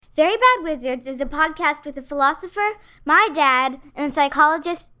Very Bad Wizards is a podcast with a philosopher, my dad, and a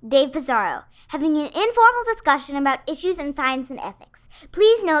psychologist, Dave Pizarro, having an informal discussion about issues in science and ethics.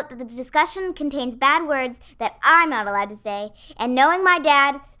 Please note that the discussion contains bad words that I'm not allowed to say, and knowing my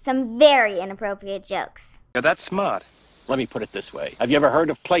dad, some very inappropriate jokes. Yeah, that's smart. Let me put it this way. Have you ever heard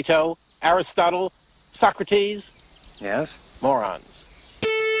of Plato, Aristotle, Socrates? Yes? Morons.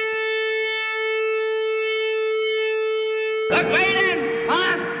 The great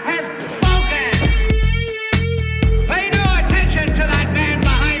boss has spoken. Pay no attention to that man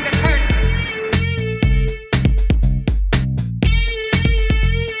behind the curtain.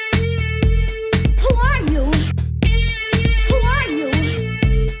 Who are you? Who are you?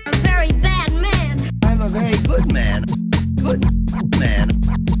 A very bad man. I'm a very good man. Good man.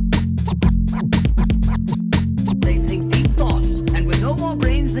 They think deep thoughts, and with no more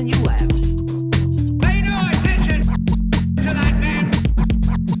brains than you have. Pay no attention to that man.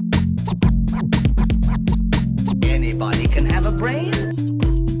 Anybody can have a brain.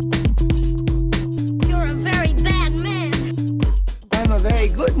 You're a very bad man. I'm a very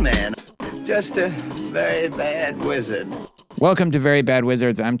good man. Just a very bad wizard. Welcome to Very Bad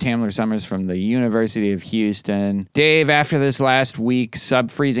Wizards. I'm Tamler Summers from the University of Houston. Dave, after this last week,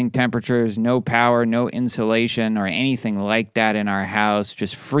 sub-freezing temperatures, no power, no insulation or anything like that in our house,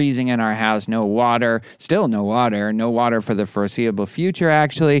 just freezing in our house, no water, still no water for the foreseeable future,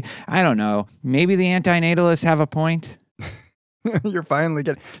 actually. I don't know. Maybe the antinatalists have a point? You're finally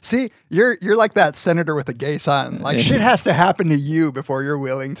getting... See, you're like that senator with a gay son. Like, shit has to happen to you before you're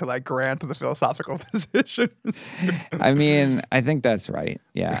willing to, like, grant the philosophical position. I mean, I think that's right.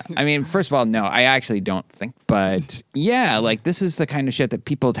 Yeah. I mean, first of all, no, I actually don't think. But, yeah, like, this is the kind of shit that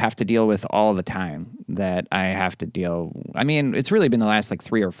people have to deal with all the time that I have to deal... I mean, it's really been the last, like,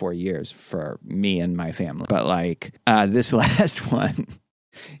 3 or 4 years for me and my family. But, like, this last one...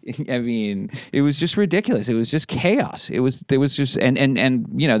 I mean, it was just ridiculous. It was just chaos. There was just, and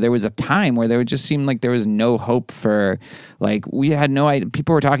you know, there was a time where there would just seem like there was no hope for, like, we had no idea.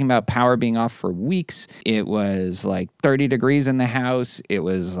 People were talking about power being off for weeks. It was like 30 degrees in the house. It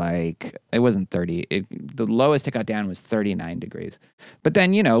was like, it wasn't 30. The lowest it got down was 39 degrees. But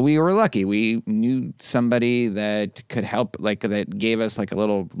then, you know, we were lucky. We knew somebody that could help, like, that gave us like a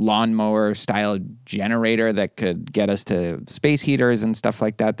little lawnmower style generator that could get us to space heaters and stuff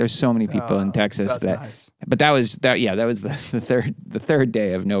like that. There's so many people in Texas that, nice. But that was the third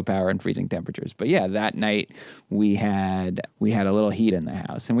day of no power and freezing temperatures. But yeah, that night we had a little heat in the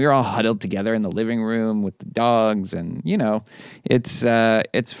house, and we were all huddled together in the living room with the dogs, and you know, it's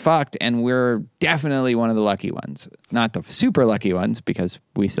fucked, and we're definitely one of the lucky ones, not the super lucky ones because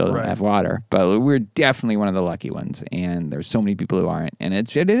we still don't have water, but we're definitely one of the lucky ones, and there's so many people who aren't, and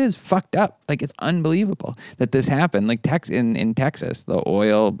it is fucked up. Like, it's unbelievable that this happened. Like in Texas, the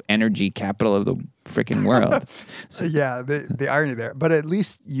oil energy capital of the freaking world. So, yeah, the irony there. But at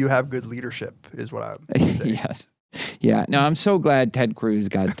least you have good leadership, is what I'm saying. Yes. Yeah. No, I'm so glad Ted Cruz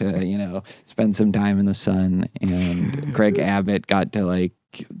got to, you know, spend some time in the sun, and Greg Abbott got to, like,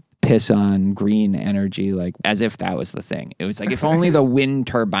 piss on green energy, like, as if that was the thing. It was like, if only the wind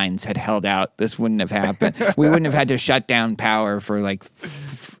turbines had held out, this wouldn't have happened. We wouldn't have had to shut down power for like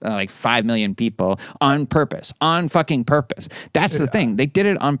 5 million people on purpose, on fucking purpose. That's the thing. They did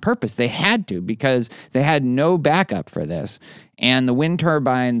it on purpose. They had to, because they had no backup for this. And the wind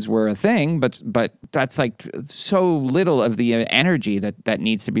turbines were a thing, but that's like so little of the energy that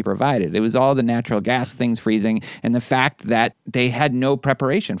needs to be provided. It was all the natural gas things freezing, and the fact that they had no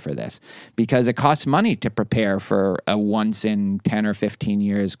preparation for this, because it costs money to prepare for a once in 10 or 15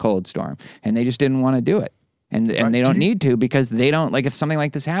 years cold storm, and they just didn't want to do it. And they don't need to, because they don't, like, if something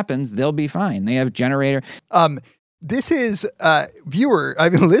like this happens, they'll be fine. They have generator. This is,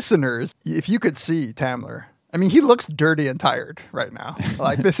 listeners, if you could see Tamler, I mean, he looks dirty and tired right now.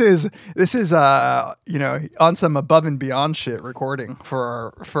 Like, this is you know, on some above and beyond shit recording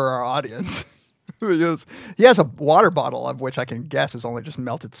for our audience. He has a water bottle, of which I can guess is only just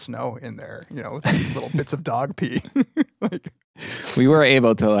melted snow in there, you know, with little bits of dog pee. Like, we were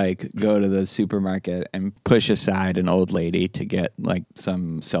able to, like, go to the supermarket and push aside an old lady to get, like,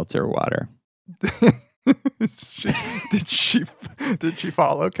 some seltzer water. Did she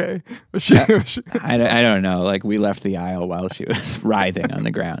fall okay? I don't know. Like, we left the aisle while she was writhing on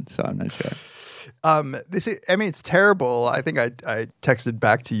the ground, so I'm not sure. It's terrible. I think I texted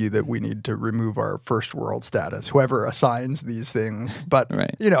back to you that we need to remove our first world status, whoever assigns these things. But,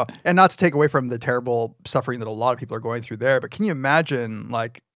 you know, and not to take away from the terrible suffering that a lot of people are going through there, but can you imagine,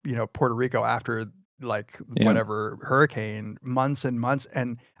 like, you know, Puerto Rico after, like, whatever hurricane, months and months.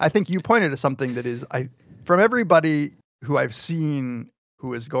 And I think you pointed to something that is, from everybody who I've seen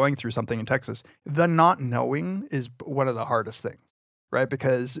who is going through something in Texas, the not knowing is one of the hardest things, right?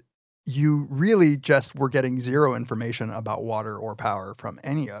 Because you really just were getting zero information about water or power from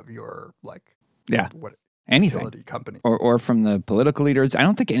any of your anything utility company or from the political leaders. I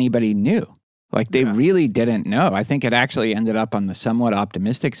don't think anybody knew. Like they really didn't know. I think it actually ended up on the somewhat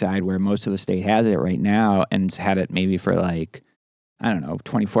optimistic side where most of the state has it right now and had it maybe for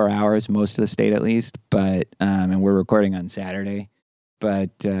 24 hours, most of the state at least. But, and we're recording on Saturday.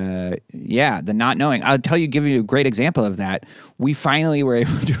 But the not knowing. I'll give you a great example of that. We finally were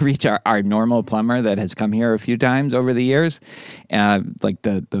able to reach our normal plumber that has come here a few times over the years.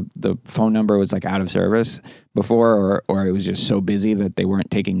 The phone number was out of service before, or it was just so busy that they weren't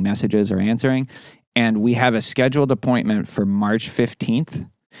taking messages or answering. And we have a scheduled appointment for March 15th.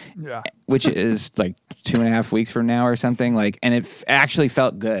 Yeah. Which is 2.5 weeks from now or something. And it actually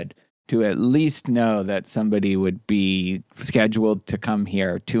felt good to at least know that somebody would be scheduled to come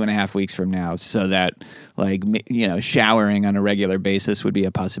here 2.5 weeks from now so that, showering on a regular basis would be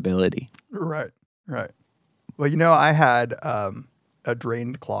a possibility. Right. Well, I had a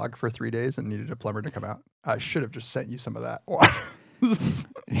drained clog for 3 days and needed a plumber to come out. I should have just sent you some of that.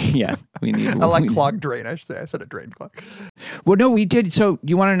 Yeah, we need. I like clog drain. I should say. I said a drain clog. Well, no, we did. So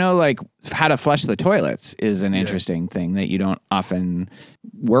you want to know how to flush the toilets is an interesting thing that you don't often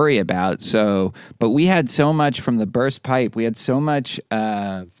worry about. So, but we had so much from the burst pipe. We had so much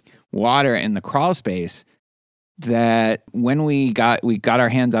water in the crawl space that when we got our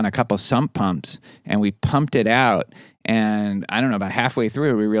hands on a couple sump pumps and we pumped it out. And I don't know, about halfway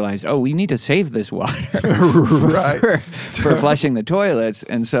through, we realized, we need to save this water for flushing the toilets.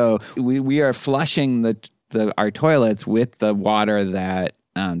 And so we are flushing our toilets with the water that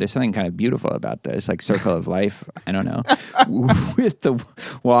there's something kind of beautiful about this, circle of life. I don't know, with the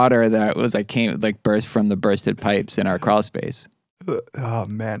water that was burst from the bursted pipes in our crawl space. Oh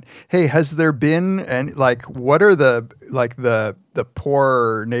man! Hey, has there been what are the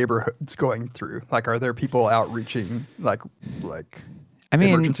poor neighborhoods going through? Are there people outreaching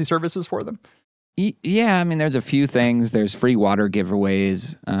emergency services for them? Yeah, I mean, there's a few things. There's free water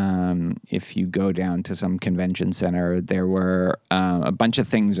giveaways. If you go down to some convention center, there were a bunch of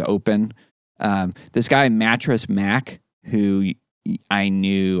things open. This guy Mattress Mac, who I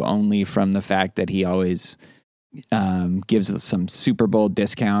knew only from the fact that he always gives us some Super Bowl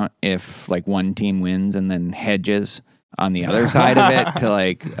discount if one team wins and then hedges on the other side of it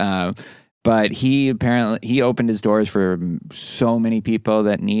to but he opened his doors for so many people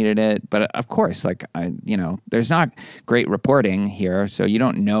that needed it. But of course, there's not great reporting here, so you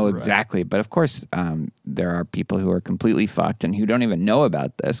don't know exactly. Right. But of course, there are people who are completely fucked and who don't even know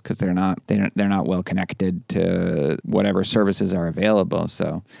about this because they're not well connected to whatever services are available.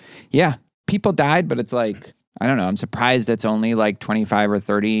 So, yeah, people died, but it's I don't know. I'm surprised it's only 25 or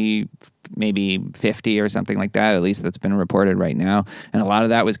 30, maybe 50 or something like that. At least that's been reported right now. And a lot of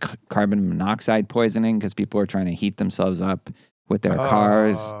that was carbon monoxide poisoning because people were trying to heat themselves up with their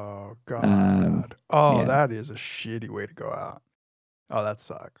cars. Oh, God. That is a shitty way to go out. Oh, that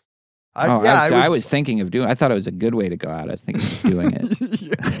sucks. I was thinking of I thought it was a good way to go out. I was thinking of doing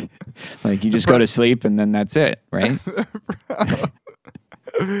it. You just go to sleep and then that's it, right?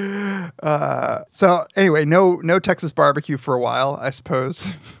 So anyway, no Texas barbecue for a while, I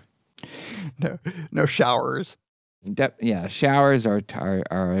suppose. No showers. Showers are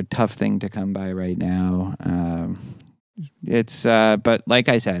a tough thing to come by right now. It's but like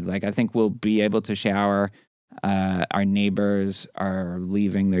I said, I think we'll be able to shower. Our neighbors are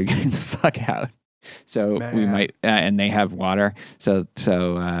leaving; they're getting the fuck out. So we might, and they have water. So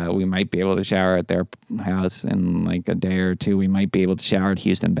we might be able to shower at their house in a day or two. We might be able to shower at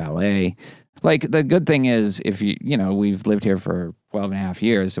Houston Ballet. The good thing is, if we've lived here for 12 and a half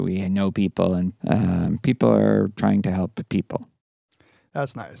years, so we know people, and people are trying to help people.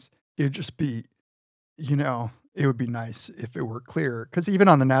 That's nice. It'd just be, it would be nice if it were clear, because even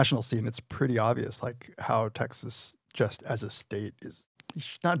on the national scene, it's pretty obvious, how Texas, just as a state, is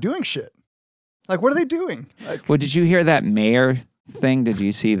not doing shit. What are they doing? Well, did you hear that mayor thing? Did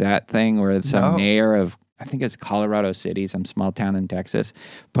you see that thing where some mayor of, I think it's Colorado City, some small town in Texas,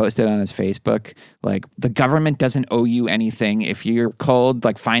 posted on his Facebook, the government doesn't owe you anything. If you're cold,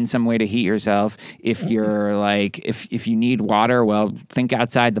 find some way to heat yourself. If you're if you need water, well, think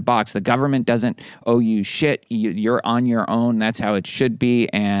outside the box. The government doesn't owe you shit. You're on your own. That's how it should be.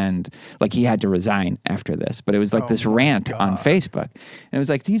 And he had to resign after this, but it was this rant on Facebook. And it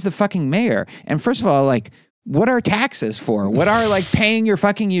was he's the fucking mayor. And first of all, what are taxes for? What are paying your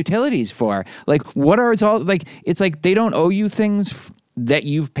fucking utilities for? What are it's all it's they don't owe you things that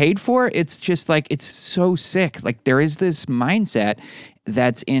you've paid for. It's just like, it's so sick. Like there is this mindset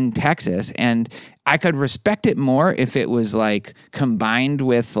that's in Texas, and I could respect it more if it was like combined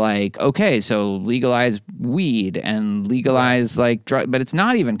with like, okay, so legalize weed and legalize like drug, but it's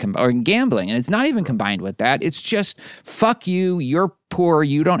not even, or gambling, and it's not even combined with that. It's just, fuck you, you're poor,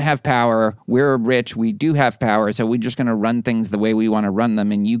 you don't have power, we're rich, we do have power, so we're just going to run things the way we want to run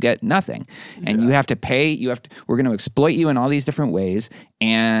them, and you get nothing. And you have to pay, we're going to exploit you in all these different ways,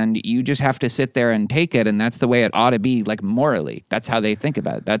 and you just have to sit there and take it, and that's the way it ought to be, like morally. That's how they think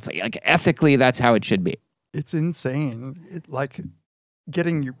about it. That's like ethically, that's how it should be. It's insane. Like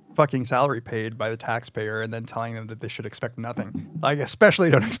getting your fucking salary paid by the taxpayer and then telling them that they should expect nothing. Like,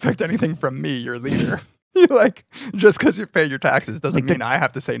 especially don't expect anything from me, your leader. Like, just because you pay your taxes doesn't mean I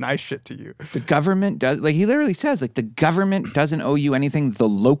have to say nice shit to you. The government does, like he literally says, like the government doesn't owe you anything. The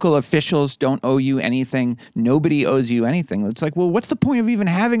local officials don't owe you anything. Nobody owes you anything. It's like, well, what's the point of even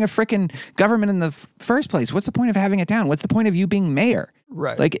having a frickin' government in the first place? What's the point of having a town? What's the point of you being mayor?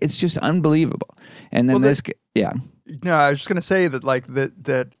 Right. Like, it's just unbelievable. And then No, I was just gonna say that, like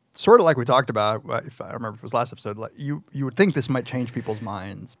that sort of like we talked about. If I remember, if it was last episode, like you would think this might change people's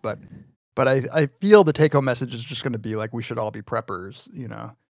minds, but I feel the take home message is just going to be like we should all be preppers, you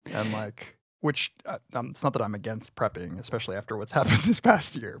know, and like which it's not that I'm against prepping, especially after what's happened this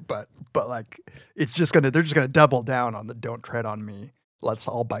past year, but like it's just they're just gonna double down on the don't tread on me. Let's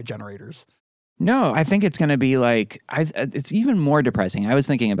all buy generators. No, I think it's going to be like, it's even more depressing. I was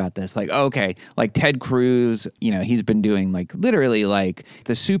thinking about this, like, okay, like Ted Cruz, you know, he's been doing like literally like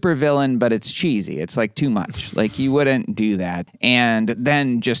the super villain, but it's cheesy. It's like too much. Like you wouldn't do that. And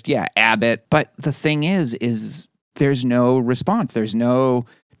then just, Abbott. But the thing is there's no response. There's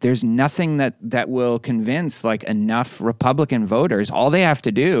nothing that will convince like enough Republican voters. All they have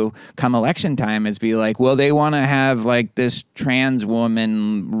to do come election time is be like, well, they want to have like this trans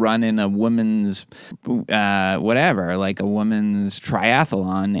woman run in a woman's whatever, like a woman's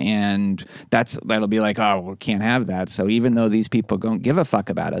triathlon, and that'll be like, oh, we can't have that. So even though these people don't give a fuck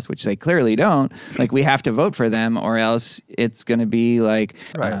about us, which they clearly don't, like we have to vote for them, or else it's going to be like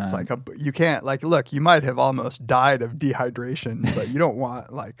right. It's like you can't like look. You might have almost died of dehydration, but you don't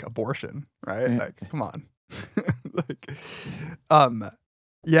want like abortion, right? Like, come on.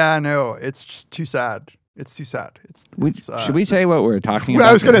 No, it's just too sad. It's too sad. Should we say what we're talking about?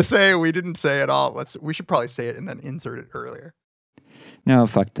 I was going to say we didn't say it all. We should probably say it and then insert it earlier. No,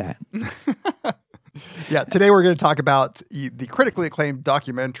 fuck that. Yeah, today we're going to talk about the critically acclaimed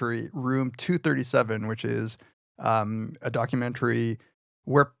documentary Room 237, which is a documentary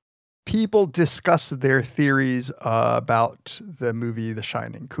where people discuss their theories about the movie The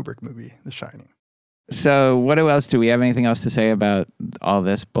Shining, Kubrick movie, The Shining. So what else? Do we have anything else to say about all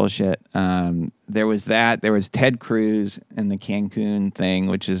this bullshit? There was that. There was Ted Cruz and the Cancun thing,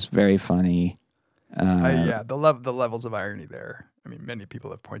 which is very funny. The levels of irony there. I mean, many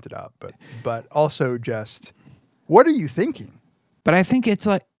people have pointed out, but also just, what are you thinking? But I think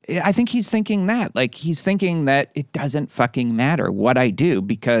he's thinking that. Like, he's thinking that it doesn't fucking matter what I do,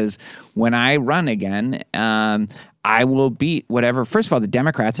 because when I run again, I will beat whatever. First of all, the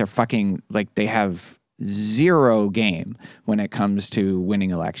Democrats are fucking, like, they have zero game when it comes to winning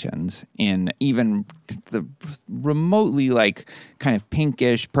elections in even the remotely, like, kind of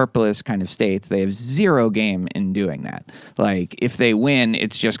pinkish, purplish kind of states. They have zero game in doing that. Like, if they win,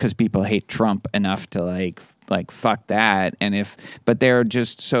 it's just because people hate Trump enough to, like fuck that. But they're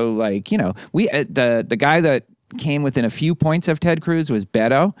just so, like, you know, the guy that came within a few points of Ted Cruz was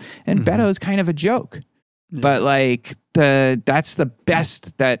Beto, and Beto is kind of a joke. Yeah. But like that's the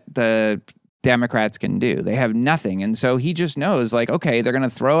best that the Democrats can do. They have nothing. And so he just knows, like, okay, they're going to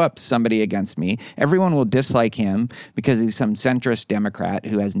throw up somebody against me. Everyone will dislike him because he's some centrist Democrat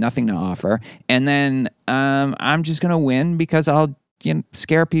who has nothing to offer. And then I'm just going to win because I'll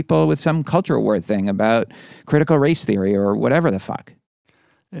scare people with some culture war thing about critical race theory or whatever the fuck.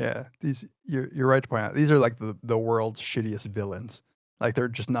 Yeah, you're right to point out, these are like the world's shittiest villains. Like, they're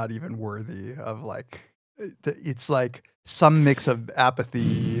just not even worthy of, like, it's like some mix of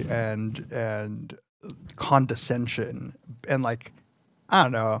apathy and condescension, and, like, I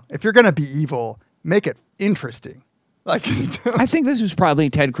don't know, if you're gonna be evil, make it interesting. Like, I think this was probably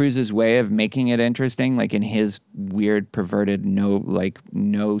Ted Cruz's way of making it interesting, like in his weird, perverted,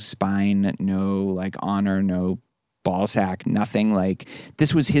 no spine, no like honor, no ball sack, nothing. Like,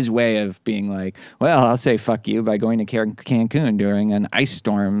 this was his way of being like, well, I'll say fuck you by going to Cancun during an ice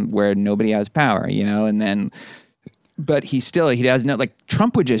storm where nobody has power, you know, and then But he has no, like,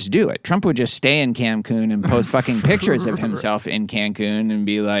 Trump would just do it. Trump would just stay in Cancun and post fucking pictures of himself in Cancun and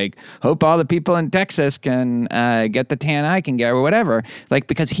be like, hope all the people in Texas can get the tan I can get or whatever. Like,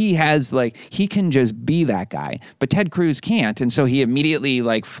 because he has, like, he can just be that guy. But Ted Cruz can't. And so he immediately,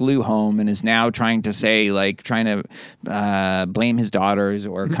 like, flew home and is now trying to blame his daughters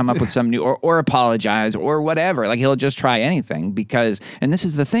or come up with some new, or apologize or whatever. Like, he'll just try anything because, and this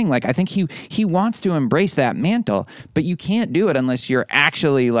is the thing, like, I think he wants to embrace that mantle, but you can't do it unless you're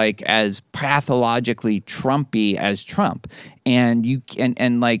actually, like, as pathologically Trumpy as Trump. And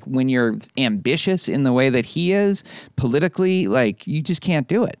like, when you're ambitious in the way that he is politically, like, you just can't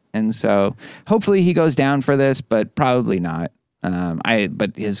do it. And so hopefully he goes down for this, but probably not.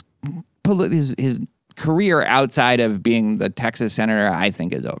 But his career outside of being the Texas senator, I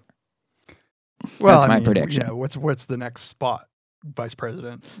think, is over. Well, that's my prediction. Yeah, what's the next spot? Vice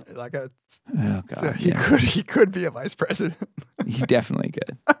president, like oh god, he could be a vice president. He definitely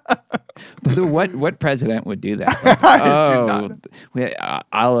could. But what president would do that? Like,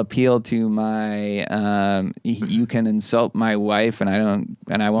 I'll appeal to my you can insult my wife and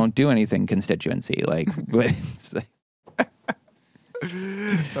I won't do anything constituency. Like, but it's like,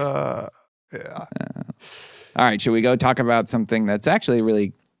 yeah. All right, should we go talk about something that's actually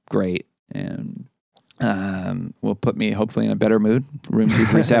really great and will put me hopefully in a better mood? Room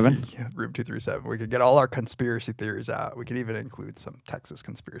 237. Yeah, room 237. We could get all our conspiracy theories out. We could even include some Texas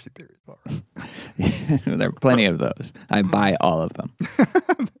conspiracy theories. All right. There are plenty of those. I buy all of them.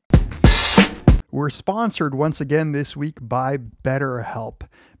 We're sponsored once again this week by BetterHelp.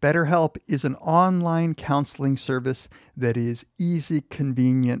 BetterHelp is an online counseling service that is easy,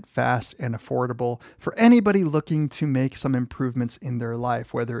 convenient, fast, and affordable for anybody looking to make some improvements in their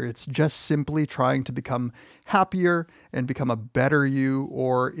life, whether it's just simply trying to become happier and become a better you,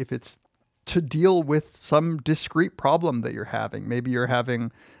 or if it's to deal with some discrete problem that you're having. Maybe you're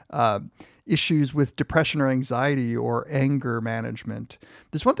having issues with depression or anxiety or anger management.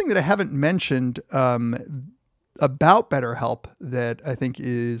 There's one thing that I haven't mentioned about BetterHelp that I think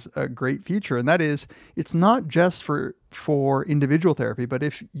is a great feature, and that is it's not just for individual therapy, but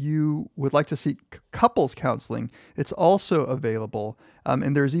if you would like to seek couples counseling, it's also available.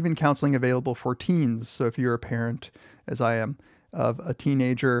 And there's even counseling available for teens. So if you're a parent, as I am, of a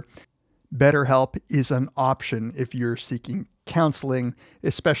teenager, BetterHelp is an option if you're seeking counseling,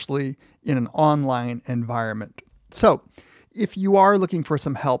 especially in an online environment. So if you are looking for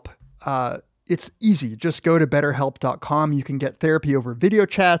some help, it's easy. Just go to BetterHelp.com. You can get therapy over video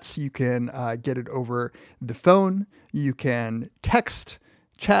chats. You can get it over the phone. You can chat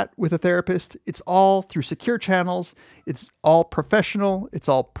with a therapist. It's all through secure channels. It's all professional. It's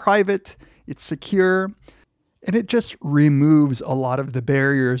all private. It's secure. And it just removes a lot of the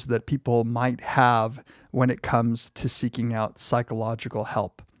barriers that people might have when it comes to seeking out psychological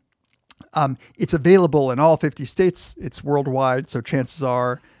help. It's available in all 50 states. It's worldwide, so chances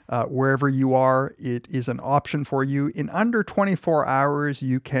are wherever you are, it is an option for you. In under 24 hours,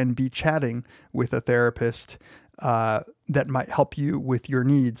 you can be chatting with a therapist that might help you with your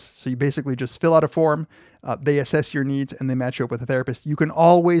needs. So you basically just fill out a form, they assess your needs, and they match you up with a therapist. You can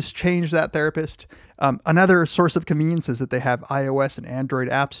always change that therapist. Another source of convenience is that they have iOS and Android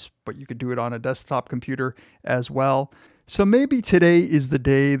apps, but you could do it on a desktop computer as well. So maybe today is the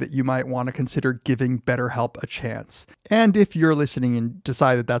day that you might want to consider giving BetterHelp a chance. And if you're listening and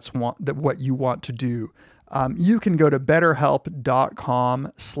decide that that's what you want to do, you can go to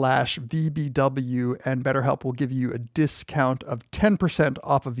betterhelp.com/VBW and BetterHelp will give you a discount of 10%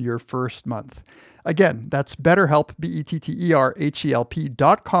 off of your first month. Again, that's BetterHelp,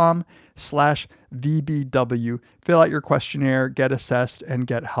 BetterHelp.com/VBW. Fill out your questionnaire, get assessed, and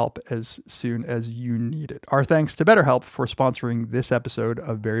get help as soon as you need it. Our thanks to BetterHelp for sponsoring this episode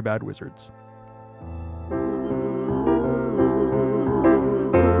of Very Bad Wizards.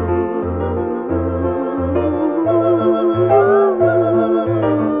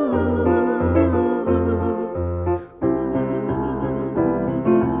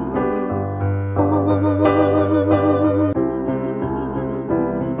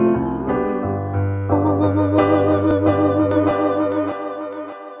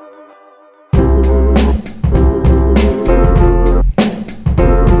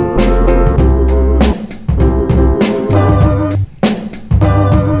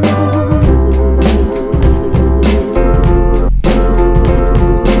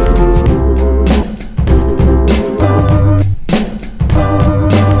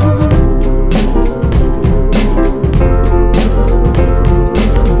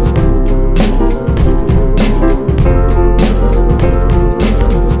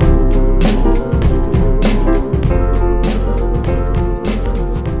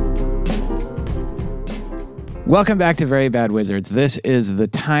 Welcome back to Very Bad Wizards. This is the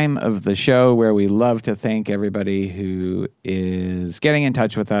time of the show where we love to thank everybody who is getting in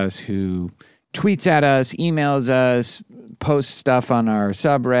touch with us, who tweets at us, emails us, posts stuff on our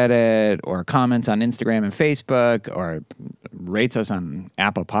subreddit, or comments on Instagram and Facebook, or rates us on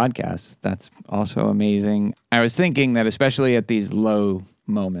Apple Podcasts. That's also amazing. I was thinking that especially at these low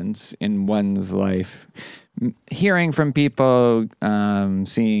moments in one's life, hearing from people,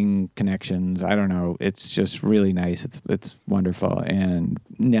 seeing connections, I don't know, it's just really nice. It's wonderful and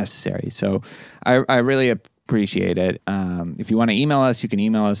necessary. So I really appreciate it. If you want to email us, you can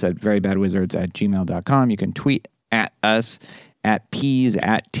email us at verybadwizards@gmail.com. You can tweet at us at Peas,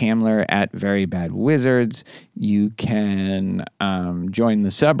 at Tamler, at verybadwizards. You can join the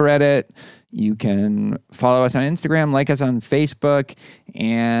subreddit. You can follow us on Instagram, like us on Facebook,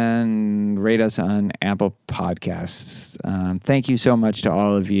 and rate us on Apple Podcasts. Thank you so much to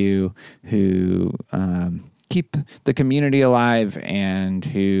all of you who keep the community alive and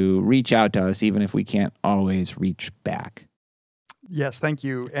who reach out to us, even if we can't always reach back. Yes, thank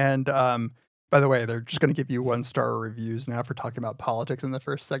you. And by the way, they're just going to give you 1-star reviews now for talking about politics in the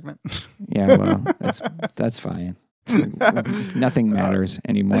first segment. Yeah, well, that's fine. Nothing matters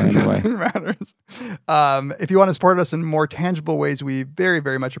anymore anyway. Nothing matters. If you want to support us in more tangible ways, we very,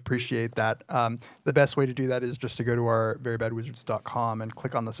 very much appreciate that. The best way to do that is just to go to our verybadwizards.com and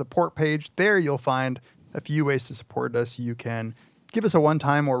click on the support page. There you'll find a few ways to support us. You can give us a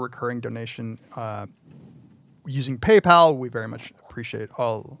one-time or recurring donation using PayPal. We very much appreciate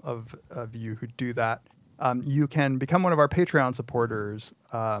all of you who do that. You can become one of our Patreon supporters,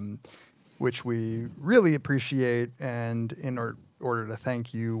 which we really appreciate. And in order to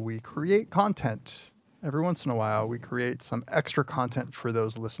thank you, we create content every once in a while. We create some extra content for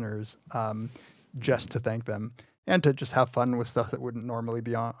those listeners just to thank them and to just have fun with stuff that wouldn't normally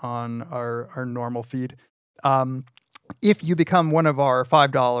be on our normal feed. If you become one of our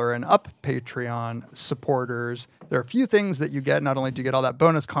 $5 and up Patreon supporters, there are a few things that you get. Not only do you get all that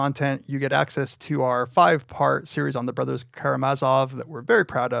bonus content, you get access to our 5-part series on the Brothers Karamazov that we're very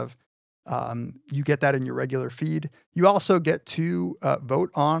proud of. You get that in your regular feed. You also get to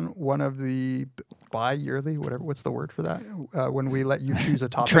vote on one of the bi-yearly, whatever, what's the word for that? When we let you choose a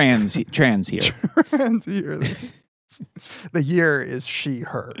topic. Trans year. Trans-yearly. The year is she,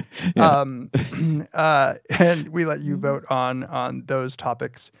 her. Yeah. And we let you vote on those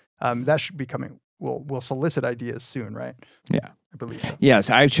topics. That should be coming. We'll solicit ideas soon, right? Yeah. I believe so. Yes,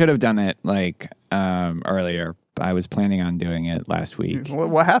 I should have done it earlier. I was planning on doing it last week.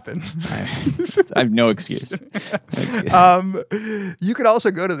 What happened? I have no excuse. You could also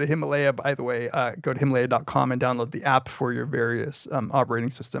go to the Himalaya, by the way. Go to Himalaya.com and download the app for your various operating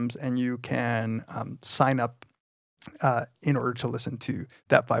systems, and you can sign up in order to listen to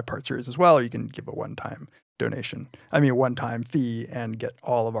that 5-part series as well, or you can give a one-time fee and get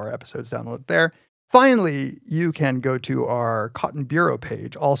all of our episodes downloaded there. Finally, you can go to our Cotton Bureau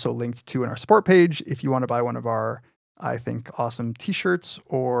page, also linked to in our support page, if you want to buy one of our, I think, awesome t-shirts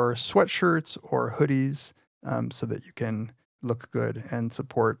or sweatshirts or hoodies so that you can look good and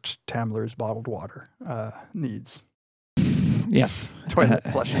support Tamler's bottled water needs. Yes. Toilet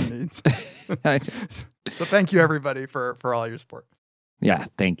flushing needs. So thank you, everybody, for all your support. Yeah,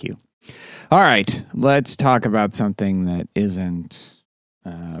 thank you. All right, let's talk about something that isn't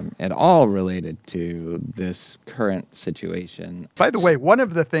at all related to this current situation. By the way, one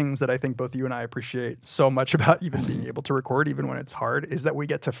of the things that I think both you and I appreciate so much about even being able to record, even when it's hard, is that we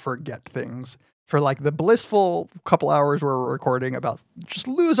get to forget things for like the blissful couple hours where we're recording about just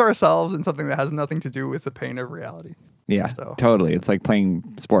lose ourselves in something that has nothing to do with the pain of reality. Yeah, so. Totally. It's like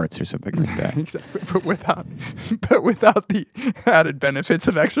playing sports or something like that. Exactly. But without the added benefits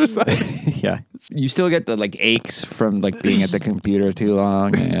of exercise. Yeah. You still get the like aches from like being at the computer too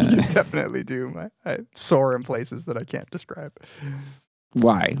long. And... You definitely do. I sore in places that I can't describe.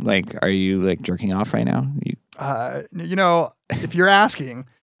 Why? Like, are you like jerking off right now? If you're asking,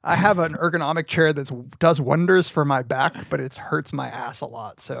 I have an ergonomic chair that does wonders for my back, but it hurts my ass a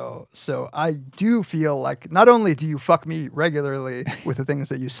lot. So I do feel like not only do you fuck me regularly with the things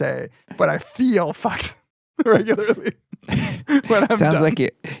that you say, but I feel fucked regularly when I'm Sounds done. like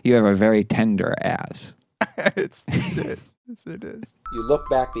you have a very tender ass. It is. You look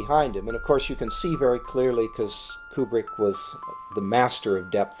back behind him, and of course you can see very clearly because Kubrick was the master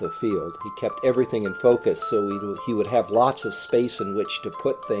of depth of field. He kept everything in focus, so he would have lots of space in which to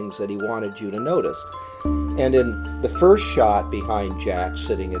put things that he wanted you to notice. And in the first shot behind Jack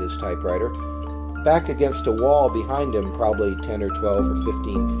sitting at his typewriter, back against a wall behind him, probably 10 or 12 or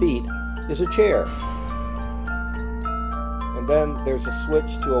 15 feet, is a chair. And then there's a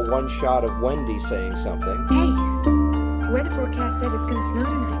switch to a one shot of Wendy saying something. Hey. Weather forecast said it's gonna snow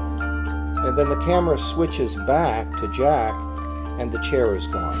tonight. And then the camera switches back to Jack, and the chair is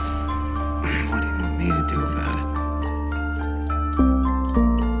gone. What do you want me to do about it?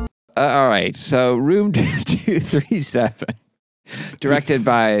 All right, so Room 237, directed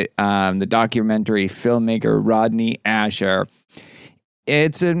by the documentary filmmaker Rodney Asher.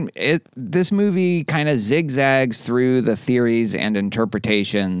 This movie kind of zigzags through the theories and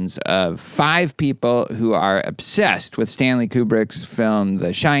interpretations of 5 people who are obsessed with Stanley Kubrick's film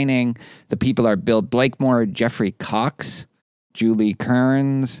The Shining. The people are Bill Blakemore, Jeffrey Cox, Julie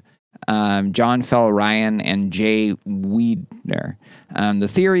Kearns, John Fell Ryan, and Jay Weidner. The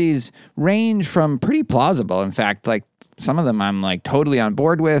theories range from pretty plausible, in fact, like some of them I'm like totally on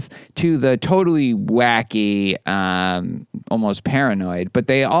board with, to the totally wacky, almost paranoid, but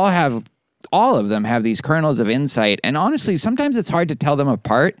all of them have these kernels of insight. And honestly, sometimes it's hard to tell them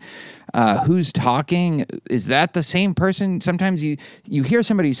apart. Who's talking? Is that the same person? Sometimes you hear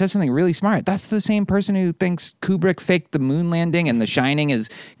somebody who says something really smart. That's the same person who thinks Kubrick faked the moon landing, and The Shining is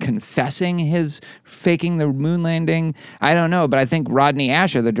confessing his faking the moon landing. I don't know, but I think Rodney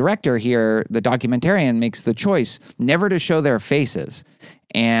Asher, the director here, the documentarian, makes the choice never to show their faces.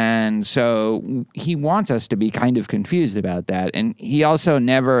 And so he wants us to be kind of confused about that. And he also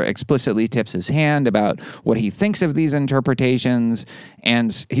never explicitly tips his hand about what he thinks of these interpretations.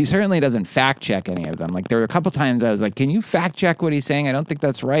 And he certainly doesn't fact check any of them. Like there were a couple times I was like, can you fact check what he's saying? I don't think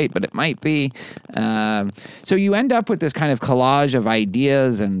that's right, but it might be. So you end up with this kind of collage of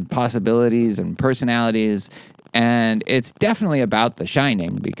ideas and possibilities and personalities. And it's definitely about The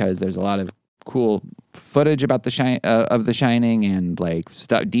Shining because there's a lot of cool footage about of The Shining and like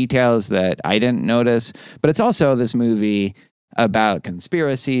details that I didn't notice. But it's also this movie about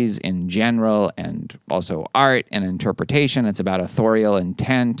conspiracies in general and also art and interpretation. It's about authorial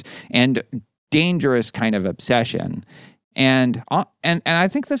intent and dangerous kind of obsession. And I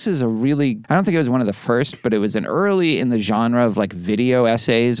think this is I don't think it was one of the first, but it was an early in the genre of like video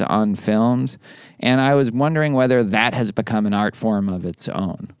essays on films. And I was wondering whether that has become an art form of its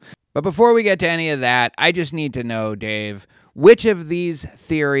own. But before we get to any of that, I just need to know, Dave, which of these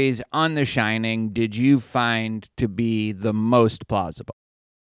theories on The Shining did you find to be the most plausible?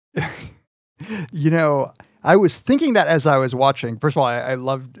 You know, I was thinking that as I was watching. First of all, I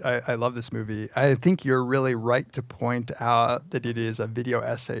love this movie. I think you're really right to point out that it is a video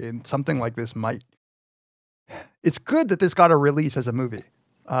essay, and something like this it's good that this got a release as a movie.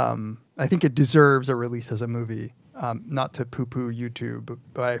 I think it deserves a release as a movie. Not to poo-poo YouTube,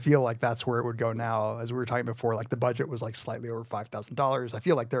 but I feel like that's where it would go now. As we were talking before, like the budget was like slightly over $5,000. I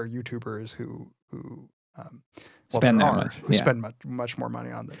feel like there are YouTubers who spend that much, spend much more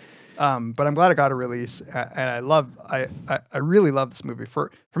money on them. But I'm glad it got a release, and I really love this movie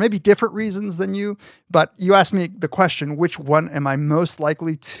for maybe different reasons than you. But you asked me the question, which one am I most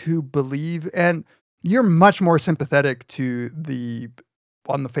likely to believe? And you're much more sympathetic to the,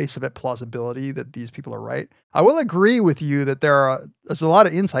 on the face of it, plausibility that these people are right. I will agree with you that there's a lot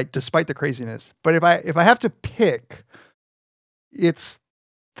of insight despite the craziness. But if I have to pick, it's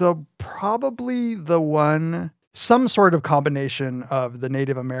probably the one, some sort of combination of the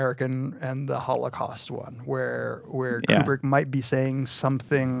Native American and the Holocaust one, where Kubrick might be saying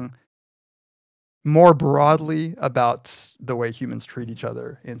something more broadly about the way humans treat each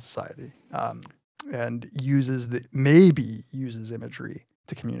other in society, and uses imagery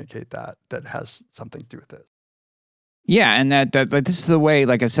to communicate that has something to do with it. Yeah, and that this is the way,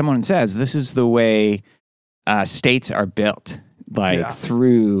 like as someone says, this is the way states are built,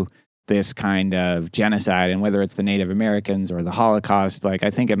 through this kind of genocide, and whether it's the Native Americans or the Holocaust, like I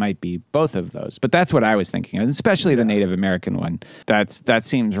think it might be both of those. But that's what I was thinking of, especially the Native American one. That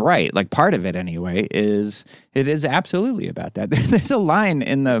seems right. Like part of it anyway is absolutely about that. There's a line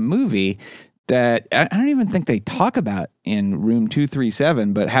in the movie that I don't even think they talk about in Room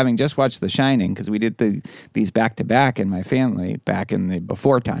 237, but having just watched The Shining, because we did these back-to-back in my family back in the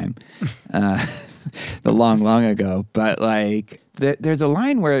before time, the long ago. But like, there's a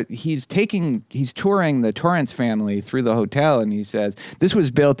line where he's touring the Torrance family through the hotel, and he says, this was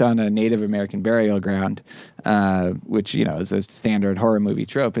built on a Native American burial ground, which, is a standard horror movie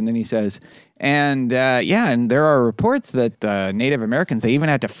trope. And then he says, and there are reports that Native Americans, they even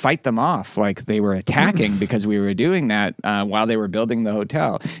had to fight them off, like they were attacking because we were doing that while they were building the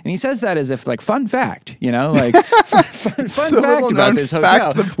hotel. And he says that as if like fun fact, like fun fact about this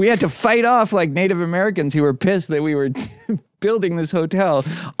hotel. We had to fight off like Native Americans who were pissed that we were building this hotel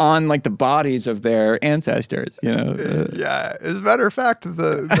on like the bodies of their ancestors, you know? Yeah. As a matter of fact,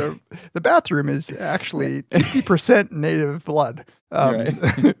 the bathroom is actually 50% native blood. Right.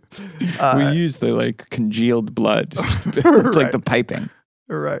 We use the like congealed blood, it's Right. like the piping.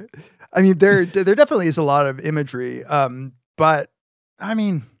 Right. I mean, there definitely is a lot of imagery, but I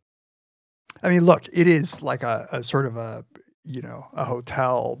mean, look, it is like a sort of a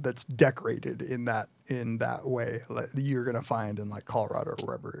hotel that's decorated in that way like you're gonna find in like Colorado or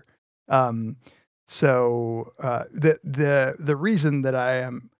wherever. So the reason that I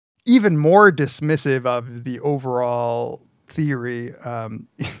am even more dismissive of the overall theory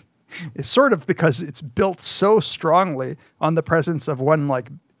is sort of because it's built so strongly on the presence of one like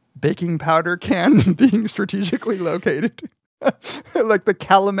baking powder can being strategically located. Like the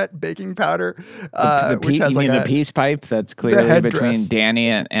Calumet baking powder. You mean like the peace pipe that's clearly between headdress. Danny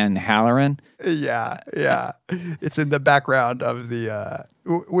and Halloran? Yeah. It's in the background of the,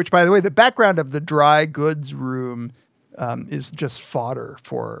 which by the way, the background of the dry goods room is just fodder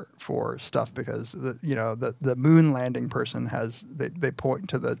for stuff because the moon landing person they point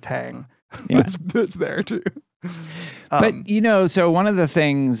to the tang that's there too. But, so one of the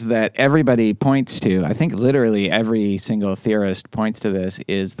things that everybody points to, I think literally every single theorist points to this,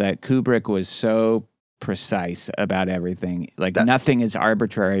 is that Kubrick was so precise about everything. Like nothing is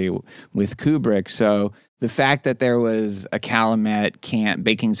arbitrary with Kubrick. So the fact that there was a Calumet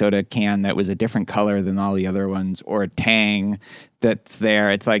baking soda can that was a different color than all the other ones, or a Tang that's there,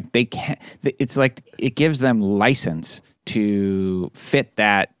 it's like it gives them license to fit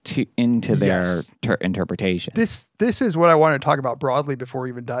that into their interpretation. This is what I want to talk about broadly before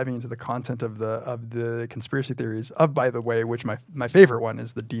even diving into the content of the conspiracy theories. By the way, which my favorite one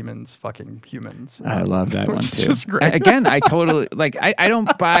is the demons fucking humans. I love that one too. Just great. Again, I totally I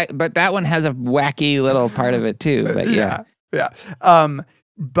don't buy, but that one has a wacky little part of it too. But yeah.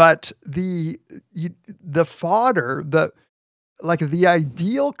 But the fodder, the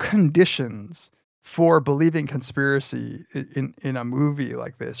ideal conditions for believing conspiracy in a movie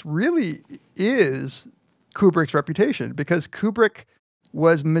like this really is Kubrick's reputation, because Kubrick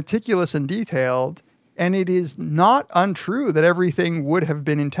was meticulous and detailed, and it is not untrue that everything would have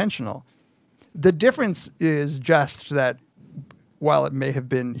been intentional. The difference is just that while it may have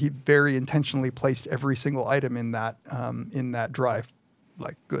been, he very intentionally placed every single item in that dry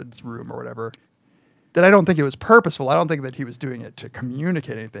goods room or whatever, that I don't think it was purposeful. I don't think that he was doing it to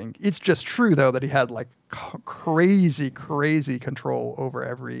communicate anything. It's just true, though, that he had crazy control over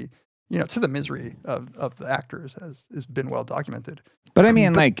every, to the misery of the actors, as has been well documented. But I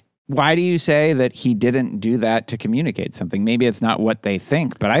mean, why do you say that he didn't do that to communicate something? Maybe it's not what they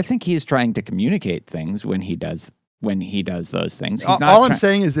think, but I think he's trying to communicate things when he does those things. He's not all I'm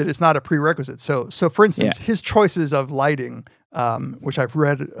saying is that it's not a prerequisite. So for instance, his choices of lighting, which I've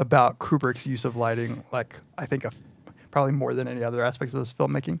read about Kubrick's use of lighting, I think probably more than any other aspects of his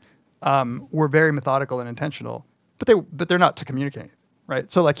filmmaking, were very methodical and intentional, but they're not to communicate, right?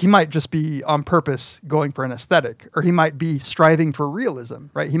 So he might just be on purpose going for an aesthetic, or he might be striving for realism,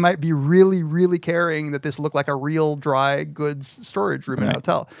 right? He might be really, really caring that this looked like a real dry goods storage room in a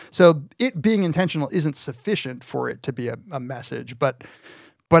hotel. So it being intentional isn't sufficient for it to be a message, but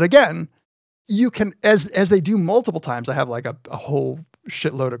again, you can, as they do multiple times, I have a whole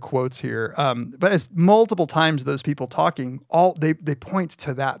shitload of quotes here. But as multiple times those people talking, they point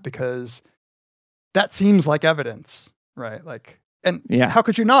to that because that seems like evidence, right? How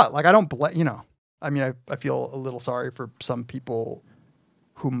could you not? I don't blame, I mean, I feel a little sorry for some people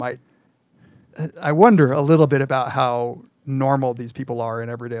who might, I wonder a little bit about how normal these people are in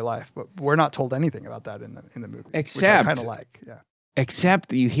everyday life, but we're not told anything about that in the movie. Except, which I kind of like, yeah.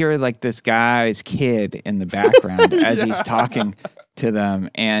 Except you hear this guy's kid in the background as he's talking to them,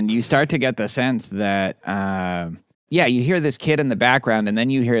 and you start to get the sense that, you hear this kid in the background, and then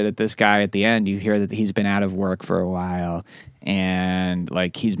you hear that this guy at the end, you hear that he's been out of work for a while, and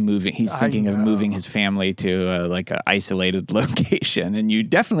he's thinking of moving his family to an isolated location, and you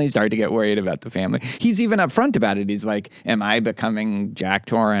definitely start to get worried about the family. He's even upfront about it. He's like, "Am I becoming Jack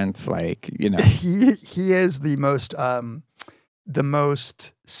Torrance?" He is the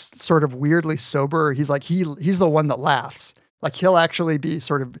most sort of weirdly sober. He's he's the one that laughs. He'll actually be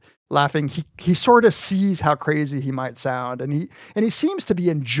sort of laughing. He sort of sees how crazy he might sound, and he seems to be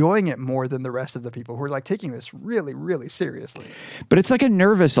enjoying it more than the rest of the people who are taking this really, really seriously. But it's like a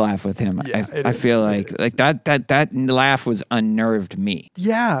nervous laugh with him. Yeah, I feel like that laugh was unnerved me.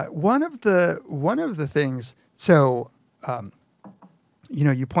 Yeah, one of the things. So,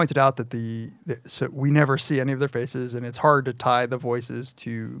 you pointed out that so we never see any of their faces, and it's hard to tie the voices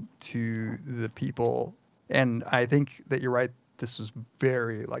to the people. And I think that you're right. This was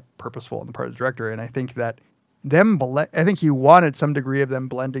very like purposeful on the part of the director. And I think that I think he wanted some degree of them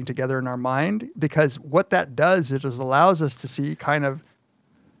blending together in our mind, because what that does, it just allows us to see kind of,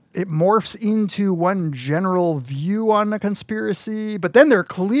 it morphs into one general view on a conspiracy, but then there are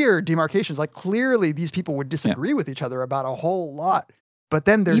clear demarcations. Like clearly these people would disagree with each other about a whole lot. But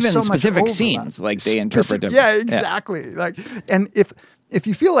then there's even so specific much scenes, like they interpret them. Yeah, exactly. Like, and if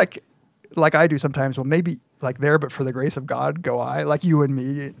you feel like I do sometimes, well, maybe like there, but for the grace of God, go I, like you and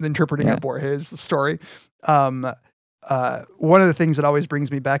me interpreting a Borges story. One of the things that always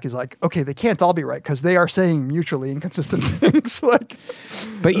brings me back is like, okay, they can't all be right because they are saying mutually inconsistent things. Like,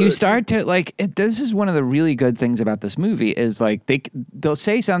 but you start to like, this is one of the really good things about this movie is like they'll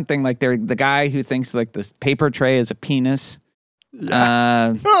say something like they're the guy who thinks like this paper tray is a penis.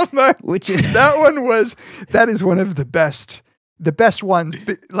 Yeah. That is one of the best ones,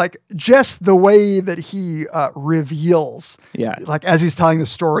 like just the way that he reveals, like as he's telling the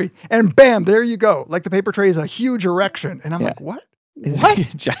story, and bam, there you go. Like the paper tray is a huge erection, and I'm like, what?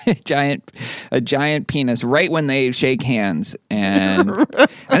 a giant penis right when they shake hands,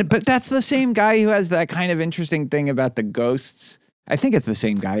 but that's the same guy who has that kind of interesting thing about the ghosts. I think it's the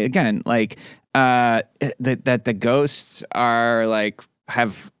same guy again, like that the ghosts are like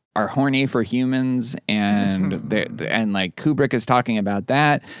are horny for humans, and and like Kubrick is talking about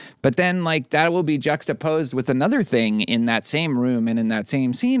that, but then like that will be juxtaposed with another thing in that same room and in that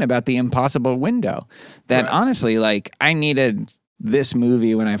same scene about the impossible window. That honestly, like I needed this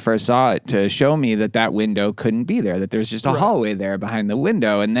movie when I first saw it to show me that window couldn't be there, that there's just a hallway there behind the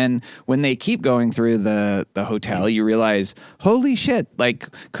window. And then when they keep going through the hotel, you realize, holy shit, like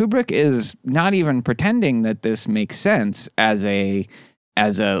Kubrick is not even pretending that this makes sense as a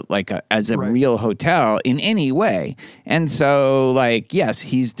real hotel in any way. And so like, yes,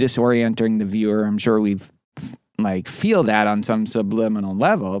 he's disorienting the viewer. I'm sure we've like feel that on some subliminal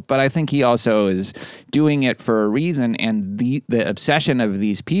level, but I think he also is doing it for a reason, and the obsession of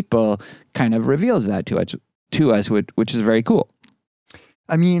these people kind of reveals that to us, which is very cool.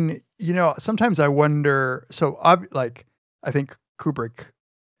 I mean, sometimes I wonder. So, like, I think Kubrick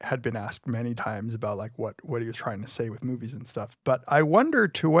had been asked many times about like what he was trying to say with movies and stuff, but I wonder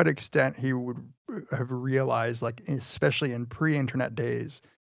to what extent he would have realized, like especially in pre-internet days,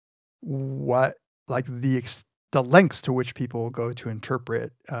 what like the lengths to which people go to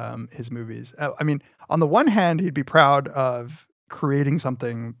interpret his movies. I mean, on the one hand, he'd be proud of creating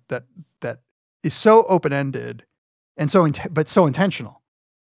something that is so open-ended and so intentional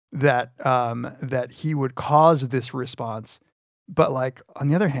that he would cause this response. But like on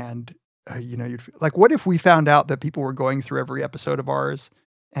the other hand, you'd like, what if we found out that people were going through every episode of ours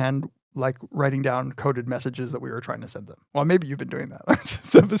and like writing down coded messages that we were trying to send them? Well, maybe you've been doing that.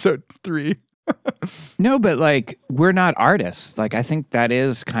 It's episode 3. No, but like we're not artists. Like I think that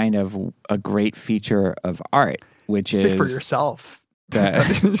is kind of a great feature of art, which is speak for yourself.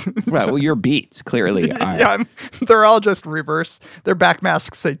 Well, your beats clearly are. Yeah, they're all just reverse. They're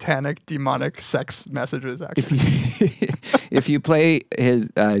backmasked, satanic, demonic sex messages. Actually, if you play his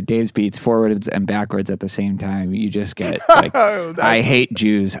Dave's beats forwards and backwards at the same time, you just get like, I hate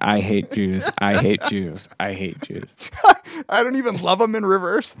Jews, I hate Jews, I hate Jews, I hate Jews. I don't even love them in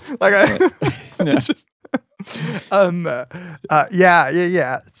reverse. Like I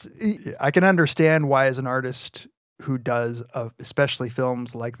can understand why, as an artist who does especially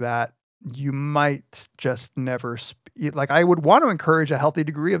films like that, you might just never like I would want to encourage a healthy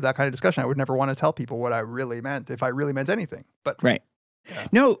degree of that kind of discussion. I would never want to tell people what I really meant, if I really meant anything. But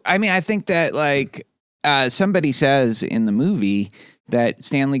no, I mean, I think that like somebody says in the movie that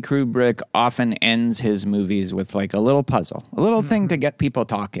Stanley Kubrick often ends his movies with like a little puzzle, a little thing to get people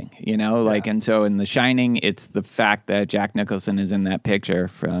talking, like, and so in The Shining, it's the fact that Jack Nicholson is in that picture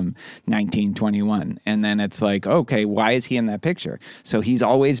from 1921. And then it's like, okay, why is he in that picture? So he's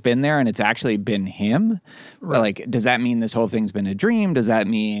always been there and it's actually been him. Right. Like, does that mean this whole thing's been a dream? Does that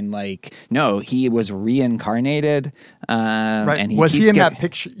mean like, no, he was reincarnated? Right. And was he in that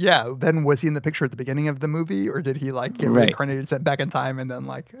picture? Yeah. Then was he in the picture at the beginning of the movie, or did he like get reincarnated, sent back in time? And then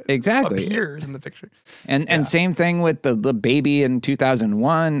like appears in the picture. And same thing with the baby in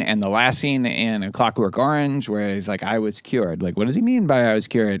 2001 and the last scene in A Clockwork Orange where he's like, I was cured. Like, what does he mean by I was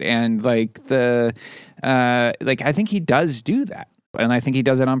cured? And like I think he does do that. And I think he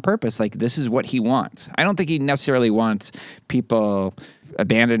does it on purpose. Like, this is what he wants. I don't think he necessarily wants people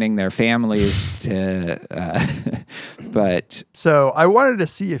abandoning their families to, but. So I wanted to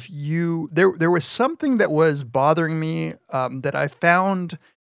see if there was something that was bothering me that I found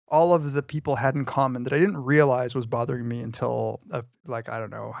all of the people had in common that I didn't realize was bothering me until I don't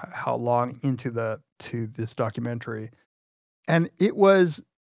know how long into this documentary. And it was,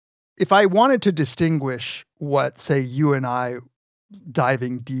 if I wanted to distinguish what, say, you and I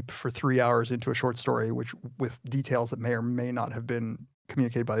diving deep for 3 hours into a short story, which with details that may or may not have been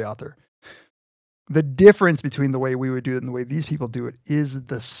communicated by the author, the difference between the way we would do it and the way these people do it is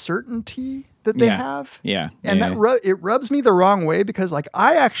the certainty that they have. Yeah. And it rubs me the wrong way because like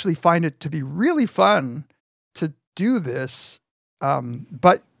I actually find it to be really fun to do this.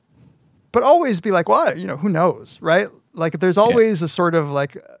 But always be like, well, who knows, right? Like there's always a sort of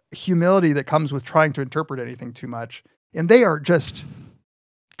like humility that comes with trying to interpret anything too much. And they are just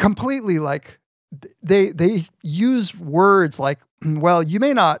completely like, they use words like, well, you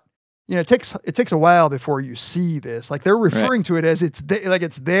may not, it takes a while before you see this. Like they're referring to it as it's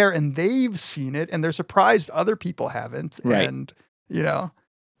there and they've seen it and they're surprised other people haven't. Right. And,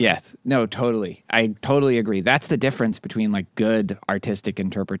 Yes. No, totally. I totally agree. That's the difference between like good artistic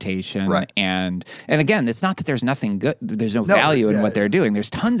interpretation and again, it's not that there's nothing good. There's no value in what they're doing. There's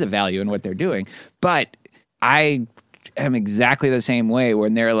tons of value in what they're doing. But I am exactly the same way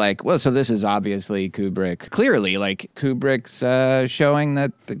when they're like, well, so this is obviously Kubrick. Clearly, like Kubrick's showing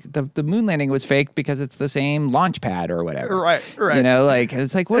that the moon landing was fake because it's the same launch pad or whatever. Right.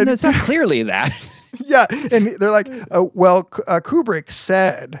 It's like, well, no, it's not clearly that. Yeah, and they're like, Kubrick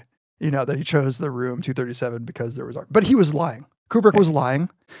said, that he chose the room 237 because there was art. But he was lying. Kubrick was lying.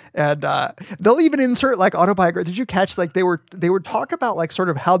 And they'll even insert like autobiography. Did you catch like they would talk about like sort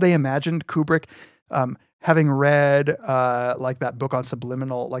of how they imagined Kubrick having read like that book on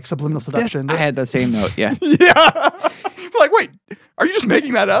subliminal seduction. I had the same note, yeah. Yeah. Like, wait, are you just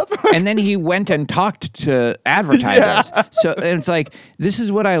making that up? And then he went and talked to advertisers. Yeah. So and it's like, this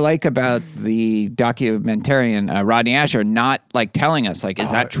is what I like about the documentarian Rodney Asher not like telling us, like, is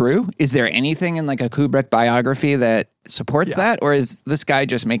that true? Is there anything in like a Kubrick biography that supports that? Or is this guy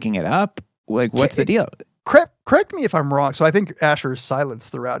just making it up? Like, what's the deal? Correct me if I'm wrong. So I think Asher's silence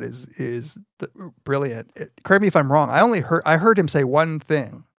throughout is brilliant. Correct me if I'm wrong. I heard him say one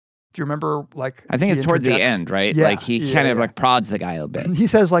thing. Do you remember, like... I think it's towards the end, right? Yeah, like, he kind of, like, prods the guy a bit. He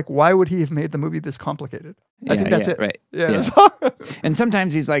says, like, why would he have made the movie this complicated? I think that's it. Right. Yeah. And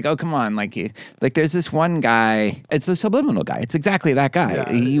sometimes he's like, oh, come on. Like, there's this one guy. It's a subliminal guy. It's exactly that guy.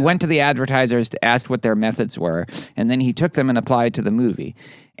 Yeah, he went to the advertisers to ask what their methods were, and then he took them and applied to the movie.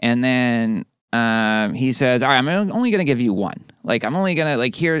 And then... he says, all right, I'm only going to give you one. Like, I'm only going to,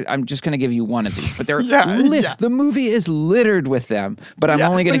 like, here, I'm just going to give you one of these. But they're the movie is littered with them, but I'm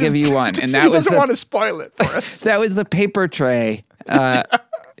only going to give you one. And that he doesn't want to spoil it for us. That was the paper tray.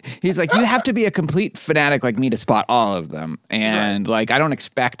 He's like, you have to be a complete fanatic like me to spot all of them. And, like, I don't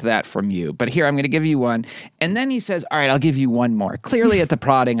expect that from you. But here, I'm going to give you one. And then he says, all right, I'll give you one more. Clearly at the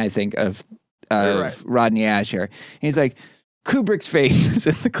prodding, I think, of Rodney Asher. He's like, Kubrick's face is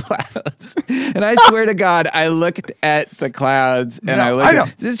in the clouds. And I swear to God, I looked at the clouds and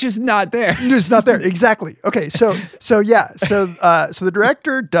it's just not there. It's not there. Exactly. Okay. So the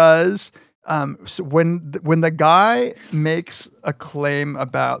director does, so when the guy makes a claim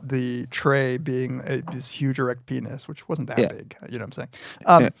about the tray being this huge erect penis, which wasn't that big, you know what I'm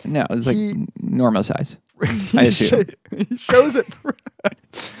saying? No, it was like normal size. I assume. He shows it.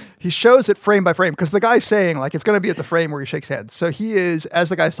 He shows it frame by frame because the guy's saying like it's going to be at the frame where he shakes hands. So he is, as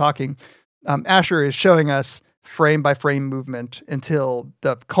the guy's talking, Asher is showing us frame by frame movement until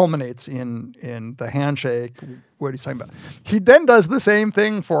that culminates in the handshake. What he's talking about. He then does the same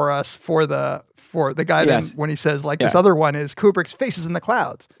thing for us for the guy. Then when he says like this other one is Kubrick's face is in the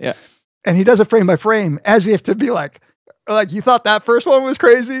clouds. Yeah, and he does it frame by frame as if to be like you thought that first one was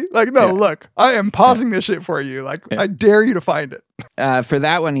crazy? Like, no, look, I am pausing this shit for you. Like, I dare you to find it. For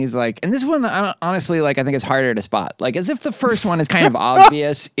that one, he's like, and this one, honestly, like, I think it's harder to spot. Like, as if the first one is kind of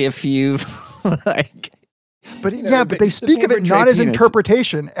obvious if you've, like... But but they speak of it not as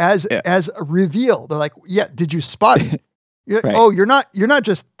interpretation, as a reveal. They're like, did you spot it? Oh, you're not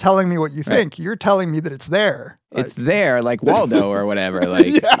just telling me what you think. You're telling me that it's there. Like, it's there, like Waldo or whatever.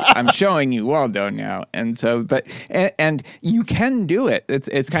 Like I'm showing you Waldo now, and so, and you can do it.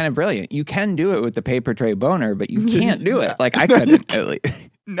 It's kind of brilliant. You can do it with the paper tray boner, but you can't do it. Like I couldn't. At least.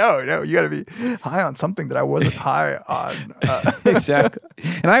 No, you got to be high on something that I wasn't high on. Exactly,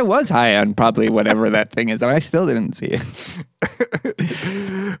 and I was high on probably whatever that thing is, and I still didn't see it.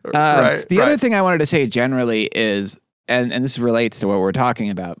 The other thing I wanted to say generally is. and this relates to what we're talking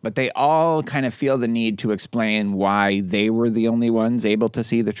about, but they all kind of feel the need to explain why they were the only ones able to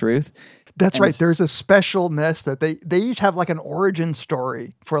see the truth. That's right. There's a specialness that they each have like an origin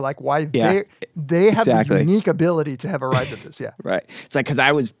story for like why they have the unique ability to have arrived at this. Yeah. Right. It's like, because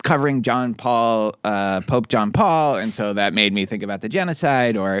I was covering Pope John Paul, and so that made me think about the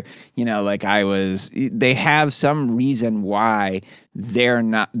genocide, or, like they have some reason why they're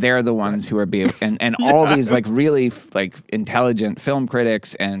the ones who are being, and all these like really like intelligent film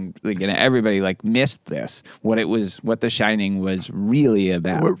critics and everybody like missed this, what The Shining was really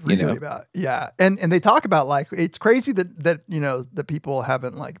about. About. Yeah. And they talk about like, it's crazy that that people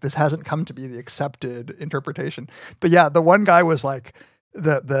haven't like, this hasn't come to be the accepted interpretation. But yeah, the one guy was like,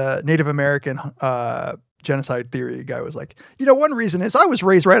 the Native American genocide theory guy was like, one reason is I was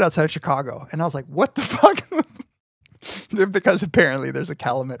raised right outside of Chicago. And I was like, what the fuck? Because apparently there's a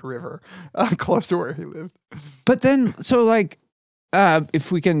Calumet River close to where he lived. But then, so like,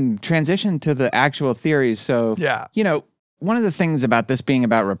 if we can transition to the actual theories. So, one of the things about this being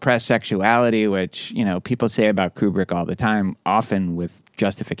about repressed sexuality, which, people say about Kubrick all the time, often with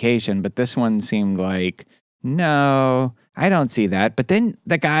justification, but this one seemed like, no, I don't see that. But then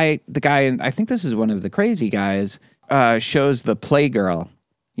the guy, and I think this is one of the crazy guys, shows the Playgirl,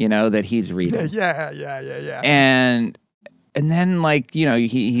 that he's reading. Yeah. And then, like,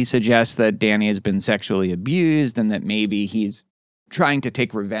 he suggests that Danny has been sexually abused and that maybe he's trying to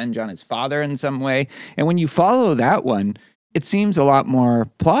take revenge on his father in some way. And when you follow that one, it seems a lot more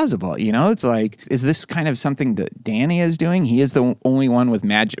plausible. It's like, is this kind of something that Danny is doing? He is the only one with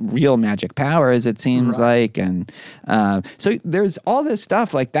real magic powers, it seems like. And so there's all this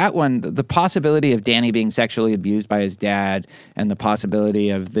stuff like that one, the possibility of Danny being sexually abused by his dad, and the possibility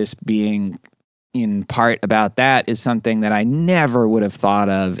of this being in part about that is something that I never would have thought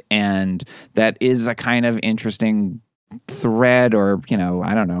of. And that is a kind of interesting thread or,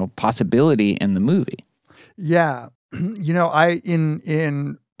 I don't know, possibility in the movie. Yeah.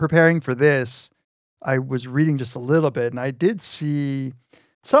 In preparing for this, I was reading just a little bit, and I did see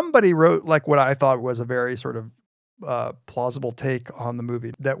somebody wrote like what I thought was a very sort of plausible take on the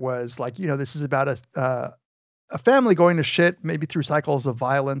movie. That was like, this is about a family going to shit, maybe through cycles of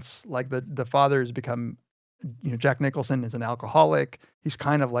violence. Like the father has become, Jack Nicholson is an alcoholic. He's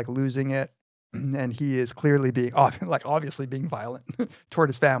kind of like losing it. And he is clearly being obviously being violent toward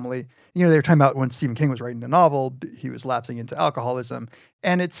his family. They were talking about when Stephen King was writing the novel, he was lapsing into alcoholism.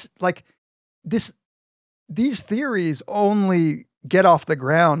 And it's like these theories only get off the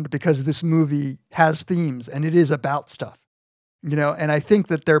ground because this movie has themes and it is about stuff, and I think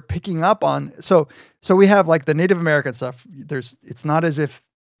that they're picking up on, so we have like the Native American stuff. It's not as if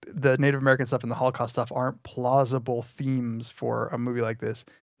the Native American stuff and the Holocaust stuff aren't plausible themes for a movie like this.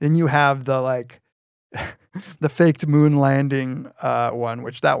 Then you have the like the faked moon landing one,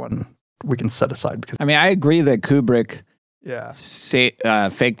 which that one we can set aside because I agree that Kubrick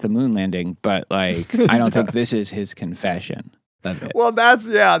faked the moon landing, but like I don't think this is his confession of it. Well, that's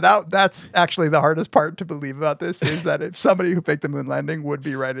actually the hardest part to believe about this is that if somebody who faked the moon landing would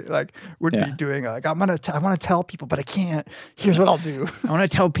be right, like would be doing like I want to tell people, but I can't. Here's what I'll do. I want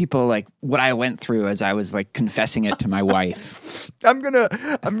to tell people like what I went through as I was like confessing it to my wife. I'm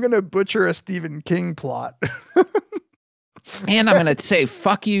gonna butcher a Stephen King plot. And I'm going to say,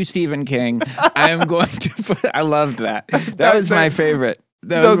 fuck you, Stephen King. I'm going to I loved that. That was my favorite.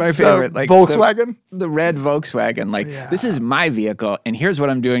 That was my favorite. Like Volkswagen? The red Volkswagen. Like, this is my vehicle, and here's what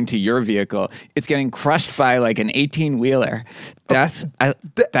I'm doing to your vehicle. It's getting crushed by like an 18-wheeler.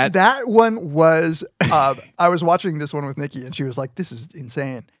 That one was, I was watching this one with Nikki, and she was like, this is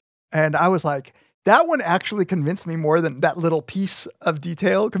insane. And I was like, that one actually convinced me more than, that little piece of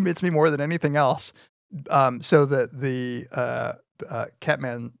detail convinced me more than anything else. So that the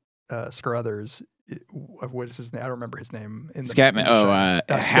Catman Scruthers, what is his name? I don't remember his name. Scatman.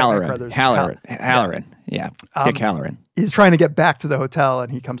 Halloran. Yeah. Dick Halloran. He's trying to get back to the hotel, and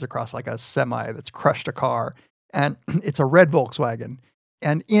he comes across like a semi that's crushed a car, and it's a red Volkswagen.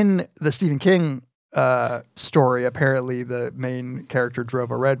 And in the Stephen King story, apparently the main character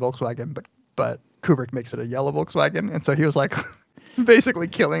drove a red Volkswagen, but Kubrick makes it a yellow Volkswagen, and so he was like basically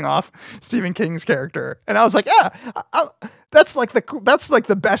killing off Stephen King's character. And I was like, that's like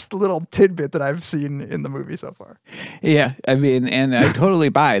the best little tidbit that I've seen in the movie so far. Yeah, and I totally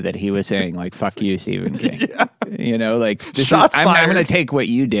buy that he was saying like, "Fuck you, Stephen King." Like I'm going to take what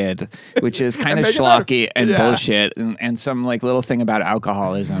you did, which is kind of schlocky and bullshit, and some like little thing about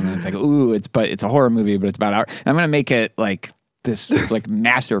alcoholism, and it's like, ooh, it's a horror movie, but it's about I'm going to make it like this like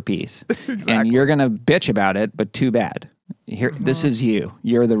masterpiece, exactly. And you're going to bitch about it, but too bad. Here, this is you.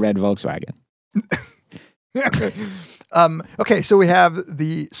 You're the red Volkswagen. Okay, so we have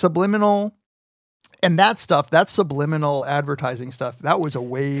the subliminal, and that stuff, that subliminal advertising stuff, that was a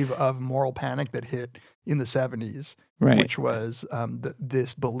wave of moral panic that hit in the 70s, Right. which was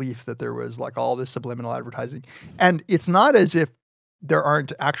this belief that there was like all this subliminal advertising. And it's not as if there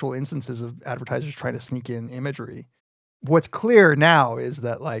aren't actual instances of advertisers trying to sneak in imagery. What's clear now is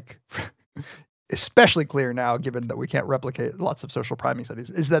that, like, especially clear now, given that we can't replicate lots of social priming studies,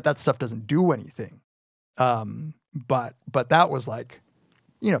 is that stuff doesn't do anything. But that was like,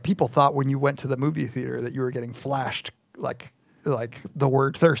 you know, people thought when you went to the movie theater that you were getting flashed like the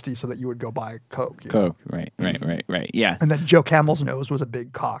word thirsty so that you would go buy Coke. Coke, right. Yeah. And then Joe Camel's nose was a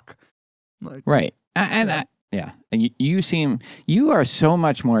big cock. Like, right. And you are so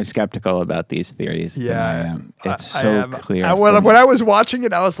much more skeptical about these theories than I am. It's so clear. When I was watching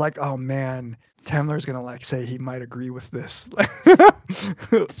it, I was like, oh man, Tamler's going to like say he might agree with this.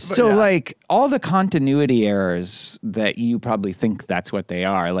 So like all the continuity errors that you probably think that's what they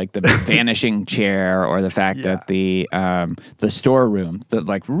are, like the vanishing chair or the fact that the storeroom, the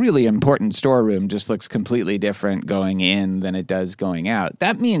like really important storeroom just looks completely different going in than it does going out.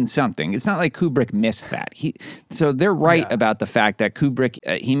 That means something. It's not like Kubrick missed that. So they're right about the fact that Kubrick,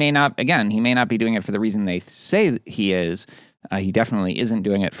 he may not be doing it for the reason they say he is. He definitely isn't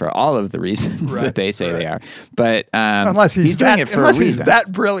doing it for all of the reasons that they say they are. But unless he's doing it for a reason. He's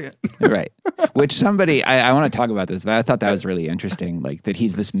that brilliant. Right. Which somebody, I want to talk about this. I thought that was really interesting. Like that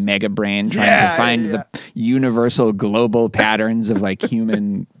he's this mega brain trying to find the universal global patterns of like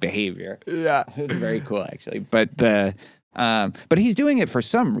human behavior. Yeah. It's very cool actually. But he's doing it for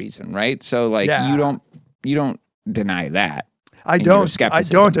some reason, right? So like you don't deny that. I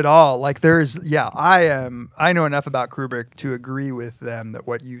don't at all. Like I know enough about Kubrick to agree with them that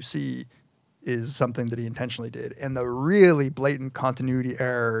what you see is something that he intentionally did. And the really blatant continuity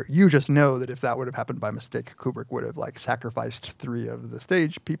error, you just know that if that would have happened by mistake, Kubrick would have like sacrificed 3 of the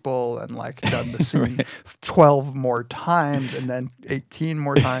stage people and like done the scene 12 more times and then 18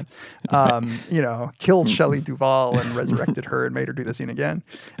 more times, killed Shelley Duvall and resurrected her and made her do the scene again.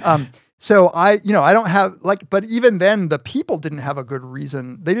 So I don't have but even then the people didn't have a good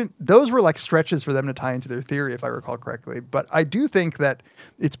reason. Those were like stretches for them to tie into their theory, if I recall correctly. But I do think that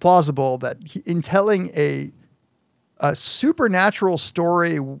it's plausible that in telling a supernatural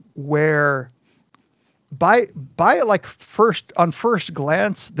story where by like on first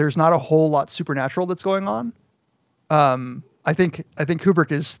glance, there's not a whole lot supernatural that's going on. I think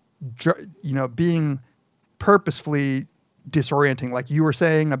Kubrick is, being purposefully disorienting, like you were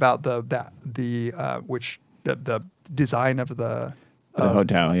saying about the design of the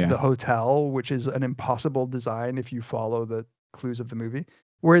hotel, the hotel, which is an impossible design if you follow the clues of the movie,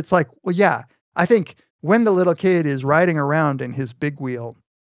 where it's like, well, yeah, I think when the little kid is riding around in his big wheel,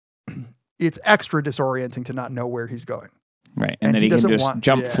 it's extra disorienting to not know where he's going. Right, and that he can just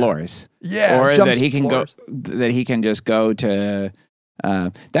jump floors. Yeah, or that he can just go to.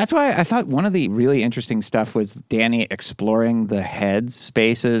 That's why I thought one of the really interesting stuff was Danny exploring the head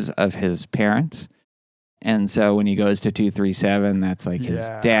spaces of his parents. And so when he goes to 237, that's like his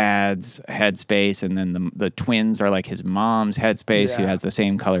dad's headspace, and then the twins are like his mom's headspace, who has the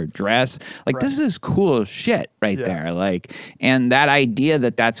same colored dress. Like this is cool shit right there. Like, and that idea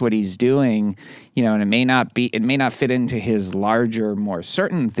that that's what he's doing, and it may not fit into his larger, more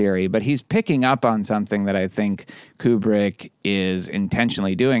certain theory, but he's picking up on something that I think Kubrick is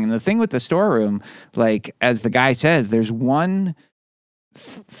intentionally doing. And the thing with the storeroom, like as the guy says, there's one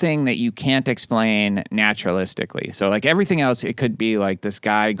thing that you can't explain naturalistically. So like everything else, it could be like this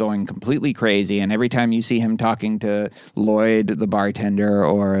guy going completely crazy, and every time you see him talking to Lloyd, the bartender,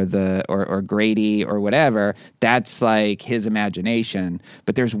 or Grady or whatever, that's like his imagination.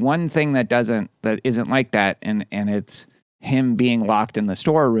 But there's one thing that isn't like that, and it's him being locked in the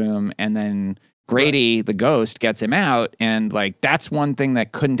storeroom, and then Grady, the ghost, gets him out, and like that's one thing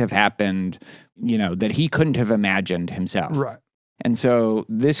that couldn't have happened, that he couldn't have imagined himself. Right. And so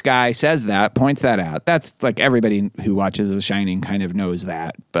this guy says that, points that out. That's like everybody who watches The Shining kind of knows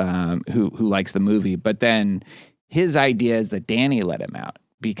that, who likes the movie. But then his idea is that Danny let him out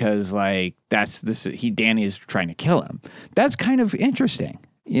because like Danny is trying to kill him. That's kind of interesting,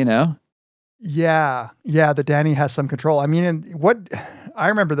 Yeah, that Danny has some control. I mean, I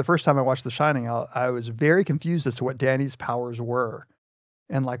remember the first time I watched The Shining, I was very confused as to what Danny's powers were.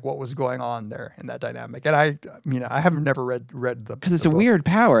 And like what was going on there in that dynamic. And I haven't never read the because it's a weird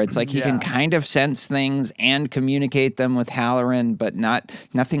power. It's like he can kind of sense things and communicate them with Halloran, but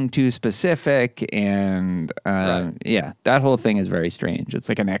nothing too specific. And that whole thing is very strange. It's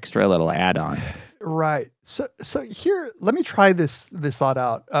like an extra little add-on. Right. So here, let me try this thought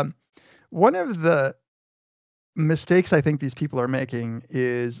out. One of the mistakes I think these people are making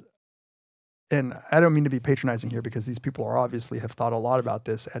is, and I don't mean to be patronizing here because these people are obviously have thought a lot about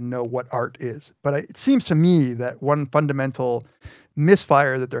this and know what art is. But it seems to me that one fundamental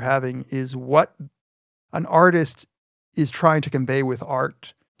misfire that they're having is what an artist is trying to convey with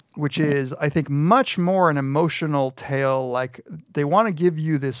art, which is, I think, much more an emotional tale. Like they want to give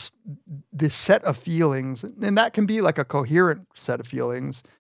you this set of feelings, and that can be like a coherent set of feelings.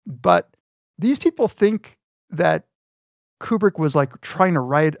 But these people think that Kubrick was like trying to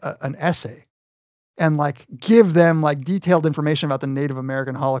write an essay and like give them like detailed information about the Native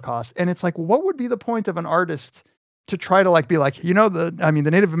American Holocaust. And it's like, what would be the point of an artist to try to like be like, the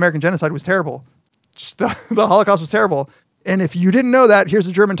Native American genocide was terrible. The Holocaust was terrible. And if you didn't know that, here's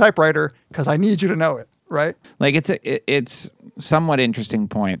a German typewriter because I need you to know it, right? Like it's somewhat interesting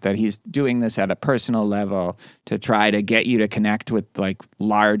point that he's doing this at a personal level to try to get you to connect with like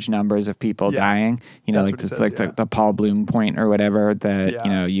large numbers of people dying. Like this, says, the Paul Bloom point or whatever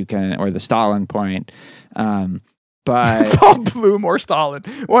that you can, or the Stalin point. But Paul Bloom or Stalin,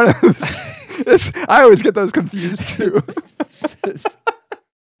 one of those, I always get those confused too.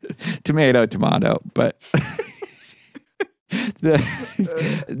 Tomato, but. And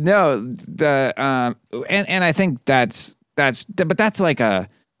I think that's like a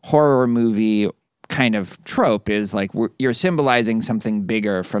horror movie kind of trope, is like you're symbolizing something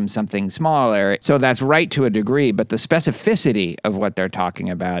bigger from something smaller. So that's right to a degree, but the specificity of what they're talking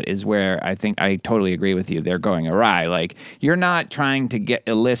about is where I think I totally agree with you. They're going awry. Like you're not trying to get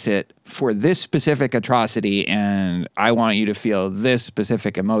illicit for this specific atrocity and I want you to feel this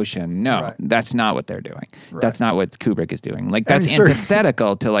specific emotion. No, That's not what they're doing. Right. That's not what Kubrick is doing. Like that's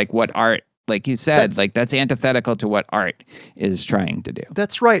antithetical to like what art, like you said, that's antithetical to what art is trying to do.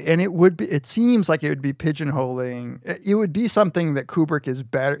 That's right. And it seems like it would be pigeonholing. It would be something that Kubrick is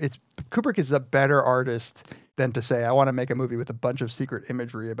better. Kubrick is a better artist than to say, I want to make a movie with a bunch of secret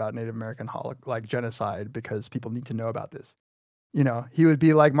imagery about Native American genocide because people need to know about this. He would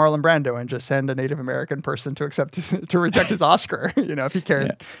be like Marlon Brando and just send a Native American person to reject his Oscar, if he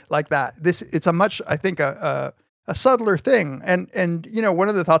cared like that. It's a much, I think, a subtler thing. And one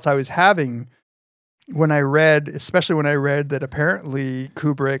of the thoughts I was having especially when I read that apparently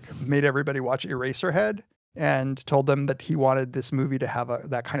Kubrick made everybody watch Eraserhead and told them that he wanted this movie to have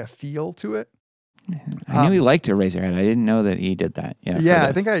that kind of feel to it. I knew he liked Eraserhead. I didn't know that he did that. Yeah,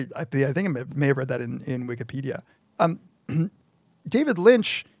 I think I may have read that in Wikipedia. David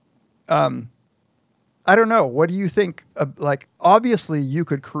Lynch, I don't know. What do you think? Obviously, you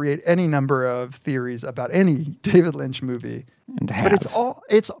could create any number of theories about any David Lynch movie,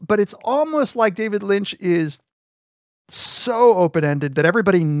 but it's almost like David Lynch is so open-ended that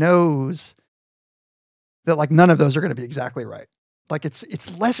everybody knows that like none of those are going to be exactly right. Like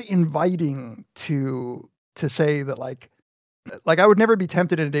it's less inviting to say that like I would never be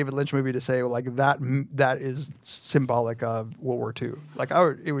tempted in a David Lynch movie to say like that is symbolic of World War II. Like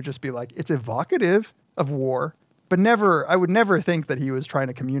it would just be like it's evocative of war, but I would never think that he was trying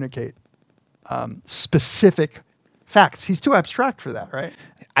to communicate specific facts. He's too abstract for that, right?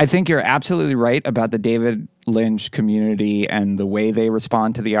 I think you're absolutely right about the David Lynch community and the way they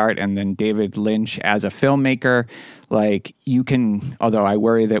respond to the art, and then David Lynch as a filmmaker. Like you can, although I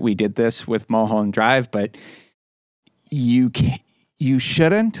worry that we did this with Mulholland Drive, but you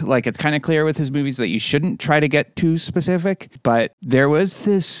shouldn't, like it's kind of clear with his movies that you shouldn't try to get too specific. But there was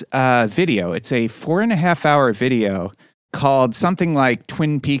this video, it's a 4.5 hour video called something like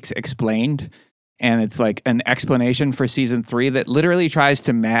Twin Peaks Explained. And it's like an explanation for season 3 that literally tries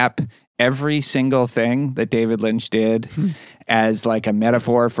to map every single thing that David Lynch did as like a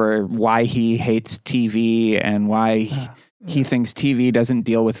metaphor for why he hates TV and why he thinks TV doesn't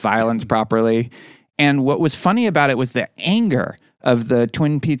deal with violence properly. And what was funny about it was the anger of the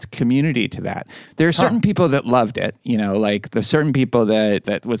Twin Peaks community to that. There are certain people that loved it, like there's certain people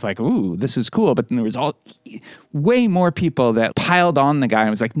that was like, ooh, this is cool. But then there was way more people that piled on the guy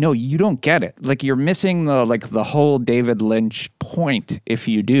and was like, no, you don't get it. Like you're missing the whole David Lynch point if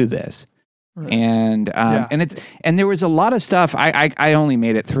you do this. Right. And there was a lot of stuff. I only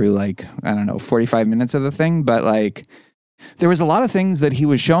made it through 45 minutes of the thing, but like there was a lot of things that he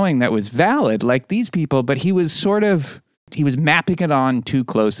was showing that was valid, like these people, but he was mapping it on too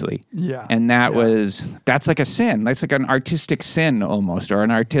closely. Yeah. And that's like a sin. That's like an artistic sin almost, or an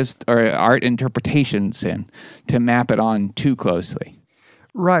art interpretation sin to map it on too closely.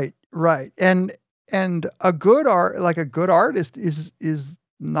 Right. And a good artist is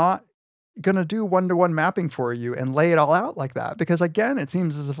not going to do one-to-one mapping for you and lay it all out like that. Because again, it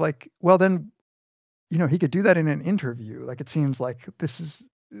seems as if he could do that in an interview. Like it seems like this is,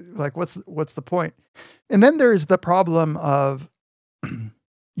 like what's the point? And then there's the problem of,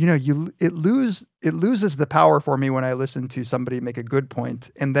 it loses the power for me when I listen to somebody make a good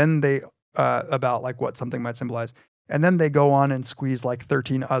point, and then they about like what something might symbolize, and then they go on and squeeze like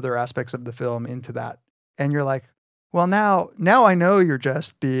 13 other aspects of the film into that, and you're like, well, now I know you're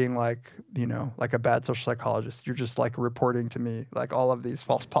just being like, like a bad social psychologist. You're just like reporting to me like all of these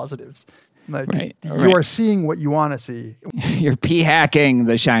false positives. Like you are seeing what you want to see. You're p-hacking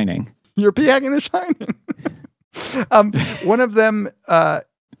The Shining. You're p-hacking The Shining. One of them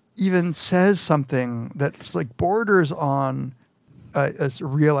even says something that's like borders on a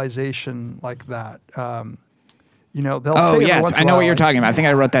realization like that. They'll say yes, I know what you're talking about. I think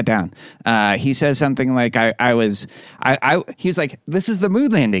I wrote that down. He says something like, he was like, this is the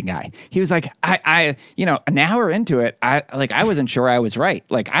moon landing guy. He was like, an hour into it, I wasn't sure I was right.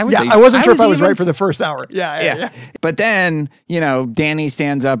 Like I wasn't sure if I was right for the first hour. Yeah. But then, Danny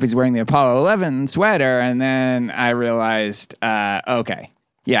stands up, he's wearing the Apollo 11 sweater. And then I realized, okay.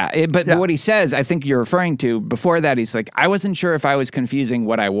 Yeah, but what he says, I think you're referring to, before that, he's like, I wasn't sure if I was confusing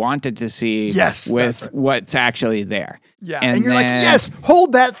what I wanted to see with what's actually there. Yeah, and you're like, yes,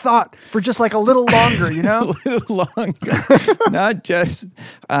 hold that thought for just like a little longer, A little longer. Not just,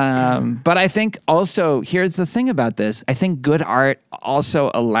 but I think also, here's the thing about this. I think good art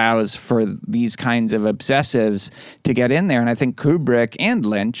also allows for these kinds of obsessives to get in there. And I think Kubrick and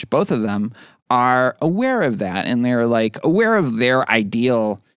Lynch, both of them, are aware of that, and they're like aware of their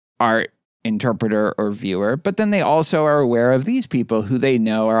ideal art interpreter or viewer, but then they also are aware of these people who they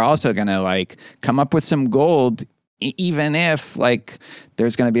know are also going to like come up with some gold, even if like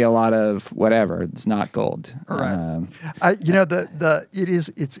there's going to be a lot of whatever, it's not gold. Right.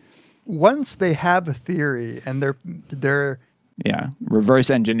 It's once they have a theory and they're reverse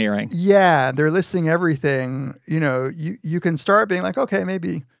engineering. Yeah, they're listing everything. You can start being like, okay,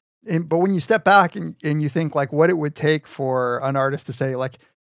 maybe. But when you step back and you think like what it would take for an artist to say like,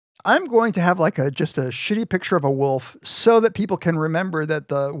 I'm going to have like just a shitty picture of a wolf so that people can remember that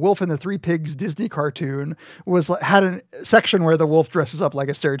the Wolf and the Three Pigs Disney cartoon had a section where the wolf dresses up like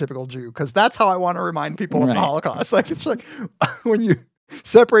a stereotypical Jew. Because that's how I want to remind people of the Holocaust. Like it's like when you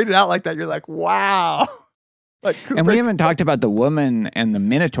separate it out like that, you're like, wow. Like and we haven't talked about the woman and the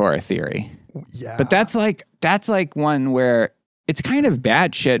Minotaur theory. Yeah. But that's like one where it's kind of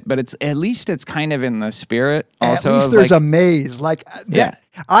bad shit, but at least it's kind of in the spirit. Also, at least there's a maze. Like that,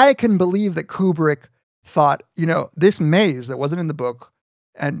 I can believe that Kubrick thought, this maze that wasn't in the book,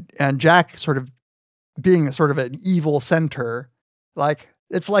 and Jack sort of being a sort of an evil center. Like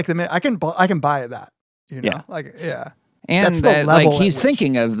it's like I can buy that. And that, like, he's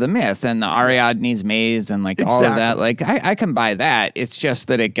thinking of the myth and the Ariadne's maze and like all of that. Like, I can buy that. It's just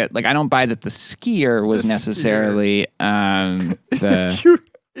that I don't buy that the skier was necessarily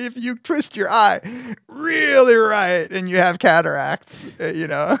If you twist your eye really right and you have cataracts,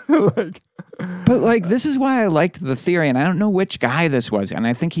 like. But like, this is why I liked the theory, and I don't know which guy this was, and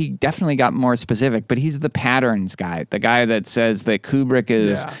I think he definitely got more specific, but he's the patterns guy, the guy that says that Kubrick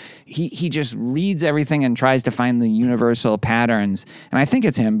is, he just reads everything and tries to find the universal patterns, and I think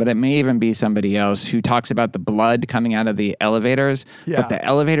it's him, but it may even be somebody else who talks about the blood coming out of the elevators, but the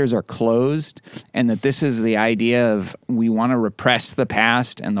elevators are closed, and that this is the idea of we want to repress the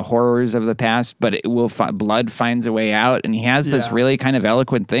past and the horrors of the past, but it will blood finds a way out, and he has this really kind of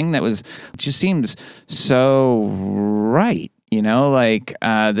eloquent thing that was just seems so right,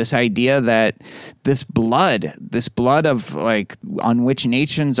 this idea that this blood of like on which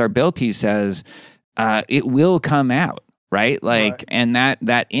nations are built, he says, it will come out, right? Like, and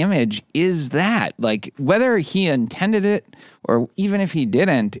that image is that, like, whether he intended it or even if he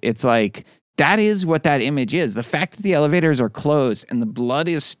didn't, it's like, that is what that image is. The fact that the elevators are closed and the blood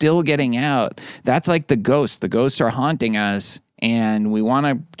is still getting out, that's like the ghosts. The ghosts are haunting us. And we want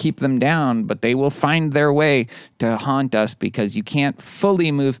to keep them down, but they will find their way to haunt us because you can't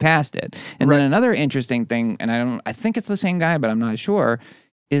fully move past it. And then another interesting thing, and I think it's the same guy, but I'm not sure,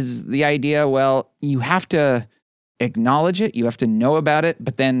 is the idea, well, you have to acknowledge it, you have to know about it,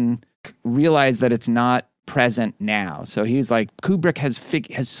 but then realize that it's not present now. So he's like, Kubrick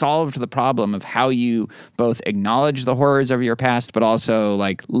has solved the problem of how you both acknowledge the horrors of your past, but also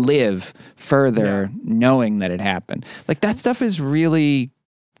like live further knowing that it happened. Like that stuff is really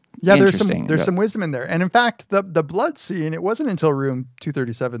interesting. There's some wisdom in there. And in fact, the blood scene, it wasn't until Room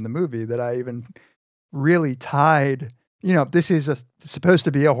 237, the movie, that I even really tied, this is supposed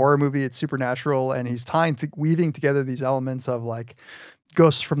to be a horror movie. It's supernatural. And he's weaving together these elements of like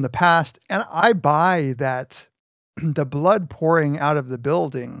ghosts from the past. And I buy that the blood pouring out of the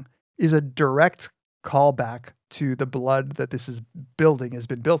building is a direct callback to the blood that this is building has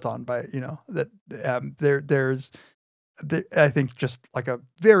been built on by, that there's I think just like a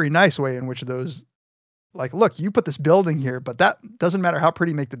very nice way in which those, like, look, you put this building here, but that doesn't matter how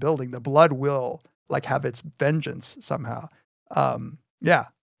pretty you make the building. The blood will like have its vengeance somehow. Yeah,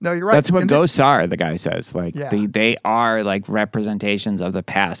 no, you're right. That's what ghosts are, the guy says. Like Yeah. they are like representations of the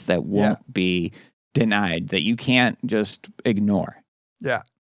past that won't be denied, that you can't just ignore. Yeah.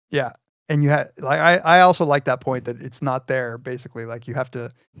 Yeah. And you have, like, I also like that point that it's not there, basically. Like, you have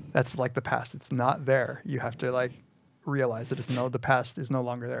to, that's like the past. It's not there. You have to, like, realize that the past is no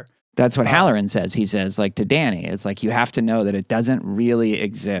longer there. That's what Halloran says. He says, like, to Danny, it's like, you have to know that it doesn't really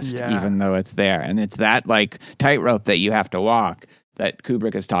exist, even though it's there. And it's that, like, tightrope that you have to walk that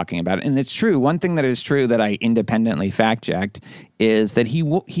Kubrick is talking about. And it's true. One thing that is true that I independently fact-checked is that he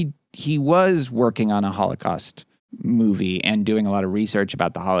was working on a Holocaust movie and doing a lot of research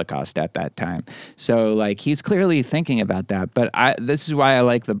about the Holocaust at that time. So, like, he's clearly thinking about that. But this is why I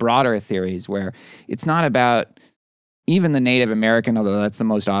like the broader theories where it's not about even the Native American, although that's the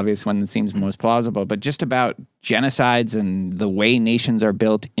most obvious one that seems most plausible, but just about genocides and the way nations are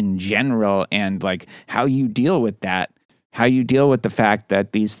built in general and, like, how you deal with that. How you deal with the fact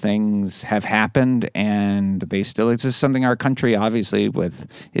that these things have happened and they still exist. Something our country obviously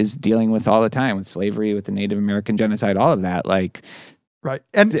is dealing with all the time, with slavery, with the Native American genocide, all of that. Like, right,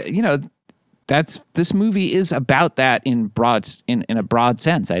 and this movie is about that in a broad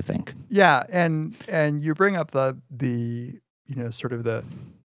sense, I think. Yeah, and you bring up this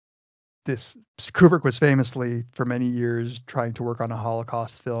Kubrick was famously for many years trying to work on a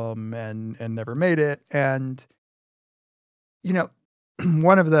Holocaust film and never made it, and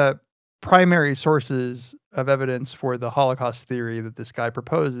one of the primary sources of evidence for the Holocaust theory that this guy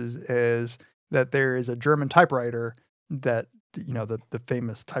proposes is that there is a German typewriter that, the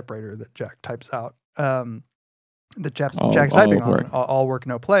famous typewriter that Jack types out, that Jack's typing on, all work,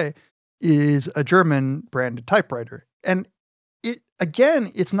 no play, is a German branded typewriter. And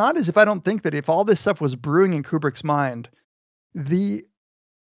it's not as if I don't think that if all this stuff was brewing in Kubrick's mind, the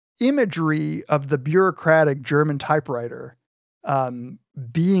imagery of the bureaucratic German typewriter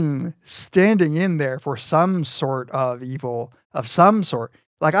standing in there for some sort of evil of some sort.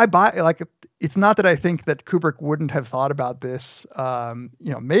 It's not that I think that Kubrick wouldn't have thought about this,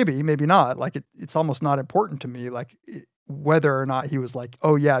 maybe not. Like, it's almost not important to me, whether or not he was like,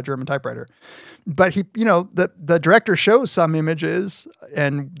 oh yeah, German typewriter. But he, the director shows some images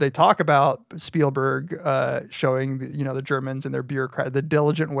and they talk about Spielberg showing the Germans and their the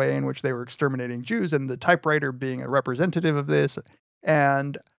diligent way in which they were exterminating Jews, and the typewriter being a representative of this.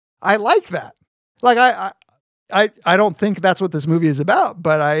 And I like that. Like, I don't think that's what this movie is about,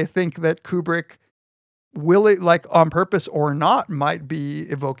 but I think that Kubrick on purpose or not, might be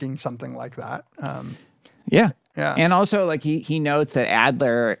evoking something like that. Yeah. Yeah. And also, like, he notes that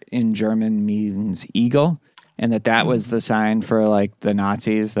Adler in German means eagle, and that was the sign for, like, the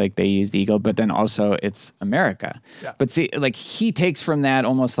Nazis, like, they used eagle, but then also it's America. Yeah. But see, like, he takes from that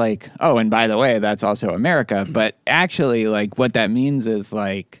almost like, oh, and by the way, that's also America. But actually, like, what that means is,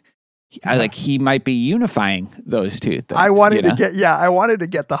 like, he might be unifying those two things. I wanted to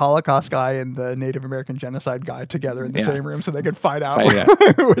get the Holocaust guy and the Native American genocide guy together in the same room so they could find out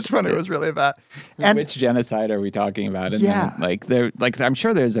which one it was really about. And which genocide are we talking about? And then, I'm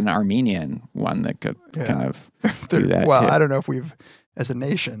sure there's an Armenian one that could kind of do that. Well, too. I don't know if we've, as a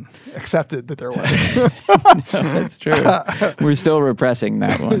nation, accepted that there was. No, that's true. We're still repressing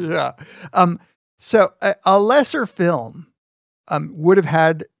that one. Yeah. So a lesser film would have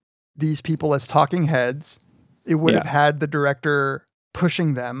had these people as talking heads. It would have had the director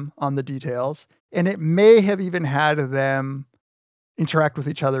pushing them on the details, and it may have even had them interact with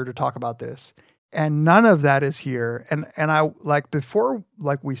each other to talk about this. And none of that is here. And I, like, before,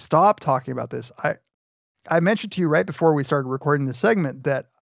 like, we stopped talking about this, I mentioned to you right before we started recording this segment that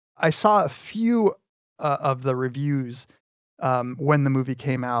I saw a few of the reviews when the movie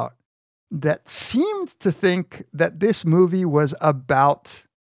came out that seemed to think that this movie was about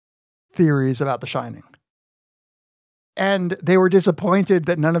theories about The Shining. And they were disappointed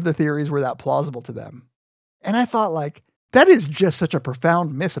that none of the theories were that plausible to them. And I thought, like, that is just such a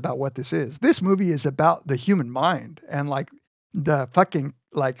profound miss about what this is. This movie is about the human mind and, like, the fucking,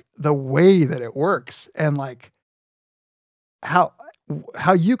 like, the way that it works, and, like, how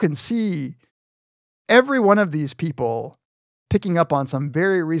you can see every one of these people picking up on some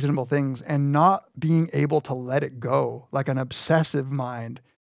very reasonable things and not being able to let it go, like an obsessive mind.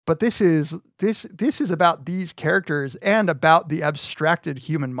 But this is about these characters and about the abstracted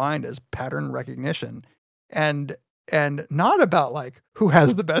human mind as pattern recognition. And and not about like who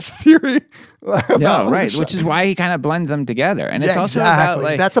has the best theory. No, right. Which is why he kind of blends them together. And it's also about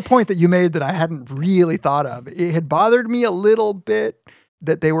like, that's a point that you made that I hadn't really thought of. It had bothered me a little bit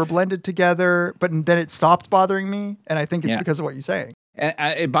that they were blended together, but then it stopped bothering me. And I think it's because of what you're saying. And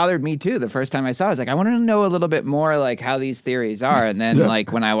it bothered me too the first time I saw it. I was like, I want to know a little bit more like how these theories are. And then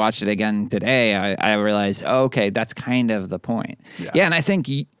like when I watched it again today, I realized, oh, okay, that's kind of the point. Yeah, and I think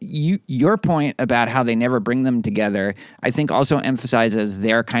your point about how they never bring them together, I think also emphasizes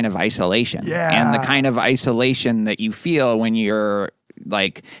their kind of isolation. Yeah. And the kind of isolation that you feel when you're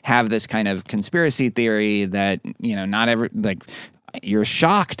like have this kind of conspiracy theory that, you know, not every like you're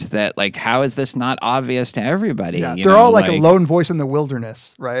shocked that like how is this not obvious to everybody? Yeah, they're all like a lone voice in the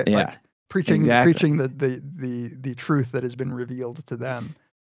wilderness, right? Yeah, like preaching the truth that has been revealed to them.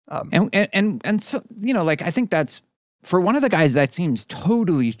 And so, you know, like I think that's for one of the guys that seems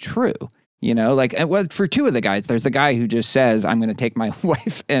totally true. You know, like, well, for two of the guys, there's the guy who just says, I'm going to take my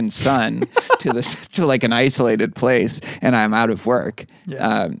wife and son to like an isolated place and I'm out of work.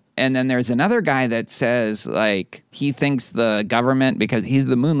 Yeah. And then there's another guy that says, like, he thinks the government, because he's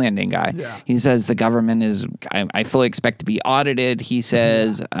the moon landing guy, he says the government is, I fully expect to be audited. He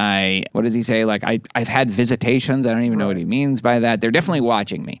says, what does he say? Like, I've had visitations. I don't even know what he means by that. They're definitely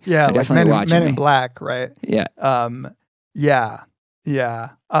watching me. Yeah, they're like Men in Black, right? Yeah. Yeah.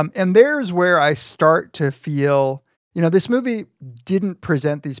 And there's where I start to feel, you know, this movie didn't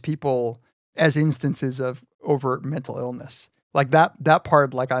present these people as instances of overt mental illness. Like that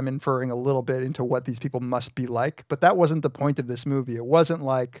part, like I'm inferring a little bit into what these people must be like, but that wasn't the point of this movie. It wasn't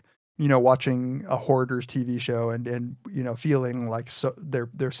like, you know, watching a Hoarders TV show and you know, feeling like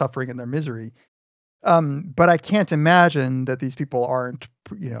they're suffering in their misery. But I can't imagine that these people aren't,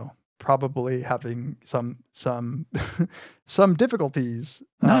 you know, probably having some difficulties.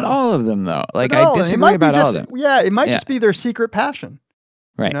 Not all of them, though. Like I disagree about all of them. Yeah, it might just be their secret passion.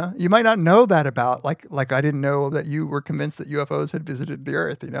 Right. You know? You might not know that about like I didn't know that you were convinced that UFOs had visited the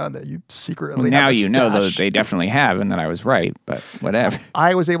Earth. You know, and that you secretly. Well, now you know that they definitely have, and that I was right. But whatever.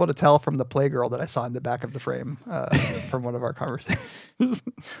 I was able to tell from the Playgirl that I saw in the back of the frame from one of our conversations. Can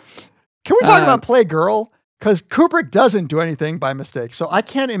we talk about Playgirl? Because Kubrick doesn't do anything by mistake. So I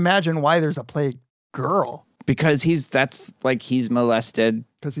can't imagine why there's a Playgirl. Because he's molested Danny.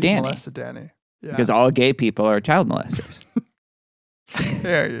 Because he's molested Danny. Yeah. Because all gay people are child molesters.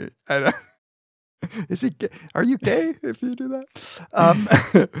 Yeah, I know. Is he gay? Are you gay if you do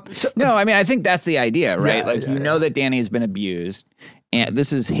that? No, I mean, I think that's the idea, right? You know that Danny's been abused. And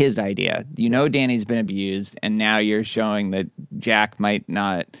this is his idea. You know Danny's been abused. And now you're showing that Jack might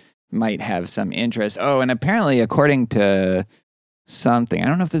have some interest. Oh, and apparently, according to something, I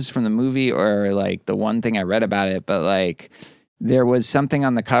don't know if this is from the movie or like the one thing I read about it, but like there was something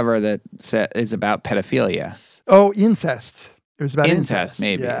on the cover that is about pedophilia. Oh, incest. It was about incest.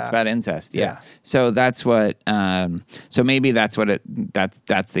 Maybe it's about incest. Yeah. So that's what. So maybe that's what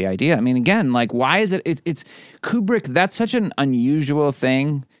that's the idea. I mean, again, like, why is it? It's Kubrick. That's such an unusual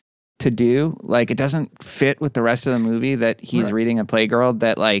thing to do. Like, it doesn't fit with the rest of the movie that he's reading a Playgirl.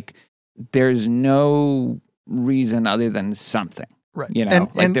 That like, there's no reason other than something. Right. You know,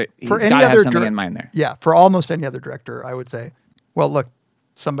 and he's got to have something in mind there. Yeah. For almost any other director, I would say, well, look,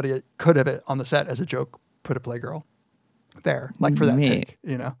 somebody could have it on the set as a joke, put a Playgirl there, like for that take,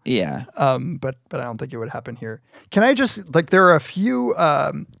 you know? Yeah. But I don't think it would happen here. Can I just, like, there are a few,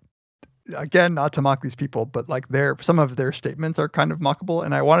 again, not to mock these people, but like some of their statements are kind of mockable.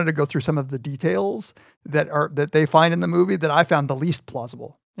 And I wanted to go through some of the details that they find in the movie that I found the least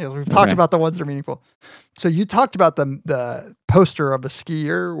plausible. You know, we've talked about the ones that are meaningful. So you talked about the poster of a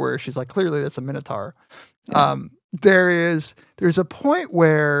skier where she's like, clearly that's a Minotaur. Yeah. There's a point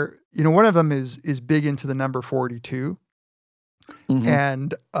where, you know, one of them is big into the number 42. Mm-hmm.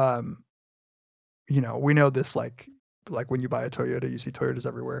 And, you know, we know this, like when you buy a Toyota, you see Toyotas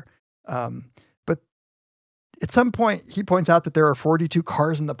everywhere. But at some point he points out that there are 42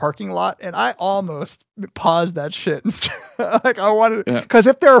 cars in the parking lot. And I almost paused that shit. Like I wanted, because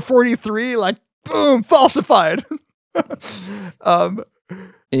if there are 43, like, boom, falsified.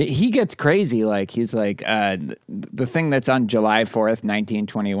 He gets crazy. Like, he's like, the thing that's on July 4th,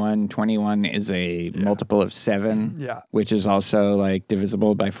 1921, 21 is a multiple of 7, which is also like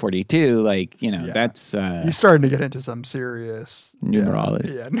divisible by 42. Like, you know, that's... he's starting to get into some serious...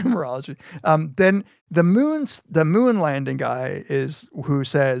 numerology. Yeah, numerology. Then the moon landing guy is who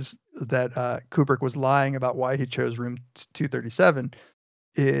says that Kubrick was lying about why he chose room 237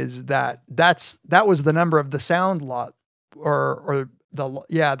 is that was the number of the sound lot or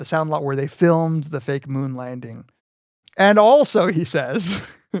the sound lot where they filmed the fake moon landing. And also he says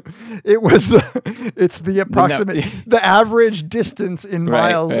It's the approximate, the average distance in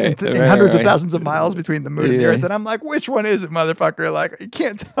miles, in hundreds of thousands of miles between the moon and the Earth. And I'm like, which one is it, motherfucker? Like, you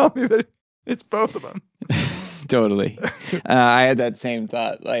can't tell me that it's both of them. Totally. I had that same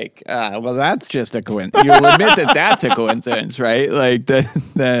thought. Like, well, that's just a coincidence. You'll admit that that's a coincidence, right? Like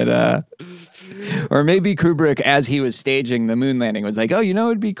that. Or maybe Kubrick, as he was staging the moon landing, was like, "Oh, you know,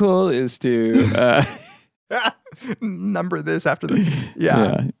 what'd be cool is to." Number this after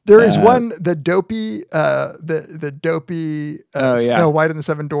the There is one the dopey Snow White and the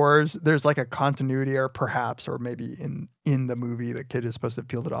Seven Dwarfs. There's like a continuity error, perhaps, or maybe in the movie the kid is supposed to have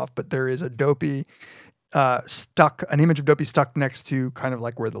peeled it off, but there is a dopey an image of Dopey stuck next to kind of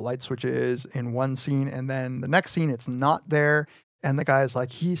like where the light switch is in one scene, and then the next scene it's not there, and the guy is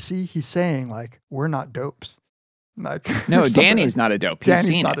like, he's saying like, we're not dopes. Like, no, Danny's not a dope.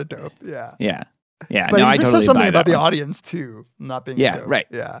 Danny's not a dope. Yeah. Yeah, but no, I this totally says something buy about that the one. audience too, not being a dope. Right.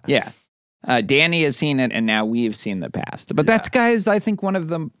 Yeah. Danny has seen it, and now we've seen the past. But that's, guys, I think one of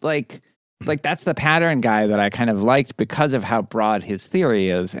them, like that's the pattern guy that I kind of liked because of how broad his theory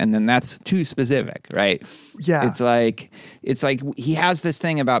is, and then that's too specific, right? Yeah. It's like he has this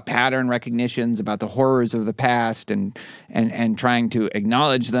thing about pattern recognitions, about the horrors of the past, and trying to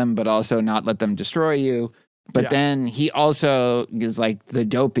acknowledge them, but also not let them destroy you. But then he also is like, the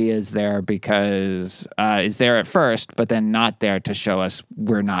dopey is there because is there at first, but then not there to show us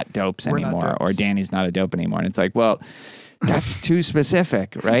we're not dopes anymore, or Danny's not a dope anymore. And it's like, well, that's too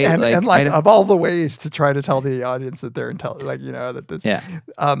specific, right? And of all the ways to try to tell the audience that they're intelligent, like, you know, that this. Yeah.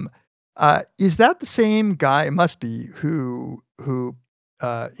 Is that the same guy? It must be who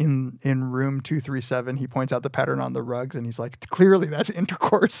in room 237 he points out the pattern on the rugs, and he's like, clearly that's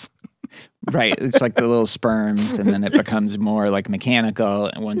intercourse. Right. It's like the little sperms, and then it becomes more like mechanical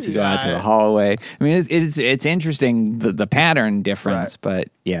once you go out to the hallway. I mean, it's interesting, the pattern difference, but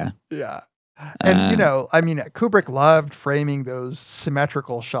yeah. Yeah. And, you know, I mean, Kubrick loved framing those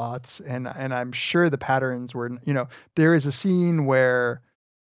symmetrical shots, and I'm sure the patterns were, you know, there is a scene where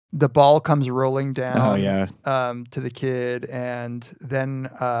the ball comes rolling down to the kid, and then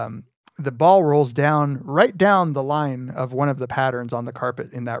the ball rolls down right down the line of one of the patterns on the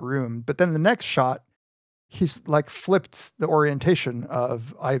carpet in that room. But then the next shot, he's like flipped the orientation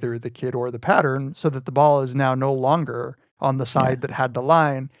of either the kid or the pattern so that the ball is now no longer on the side that had the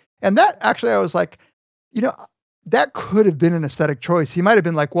line. And that actually, I was like, you know, that could have been an aesthetic choice. He might have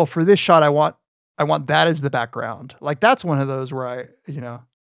been like, well, for this shot, I want that as the background. Like, that's one of those where I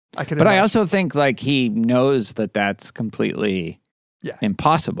could. But I also think like he knows that that's completely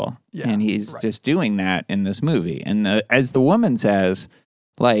impossible. Yeah, and he's just doing that in this movie. And as the woman says,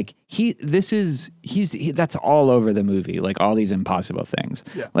 like that's all over the movie, like all these impossible things.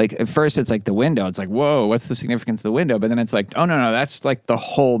 Yeah. Like at first it's like the window. It's like, whoa, what's the significance of the window? But then it's like, oh no, that's like the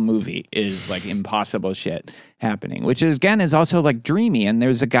whole movie is like impossible shit happening, which is also like dreamy. And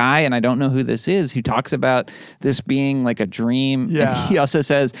there's a guy, and I don't know who this is, who talks about this being like a dream. Yeah. And he also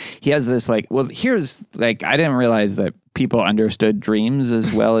says he has this like, well, here's like, I didn't realize that people understood dreams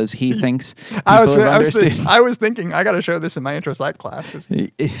as well as he thinks. I was thinking, I got to show this in my intro psych class.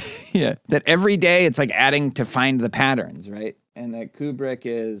 Yeah, that every day it's like adding to find the patterns, right? And that Kubrick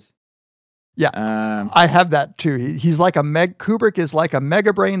is. Yeah, I have that too. He's like Kubrick is like a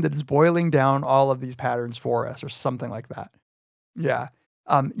mega brain that is boiling down all of these patterns for us, or something like that. Yeah,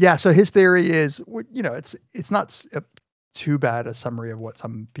 So his theory is, you know, it's not too bad a summary of what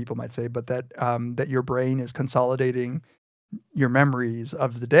some people might say, but that your brain is consolidating your memories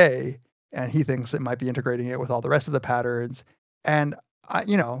of the day, and he thinks it might be integrating it with all the rest of the patterns. And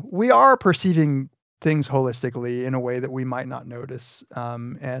you know, we are perceiving things holistically in a way that we might not notice.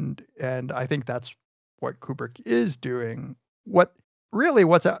 And I think that's what Kubrick is doing. The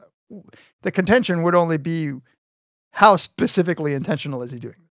contention would only be how specifically intentional is he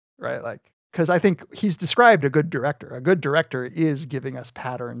doing, right? Like, because I think he's described a good director. A good director is giving us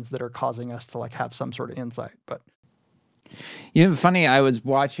patterns that are causing us to like have some sort of insight. But you know, funny, I was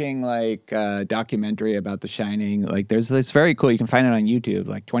watching like a documentary about The Shining. Like there's this very cool, you can find it on YouTube,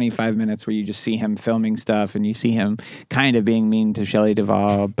 like 25 minutes where you just see him filming stuff, and you see him kind of being mean to Shelley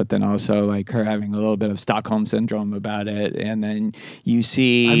Duvall, but then also like her having a little bit of Stockholm syndrome about it. And then you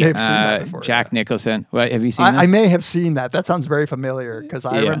see Jack Nicholson. What, have you seen this? I may have seen that. That sounds very familiar, because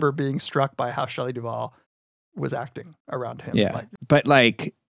I remember being struck by how Shelley Duvall was acting around him. Yeah, but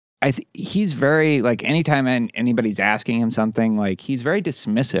like, he's very, like, anytime anybody's asking him something, like, he's very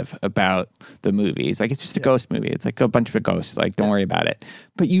dismissive about the movie. He's like, it's just a ghost movie. It's like a bunch of ghosts. Like, don't worry about it.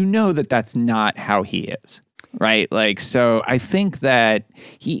 But you know that that's not how he is. right? Like, so I think that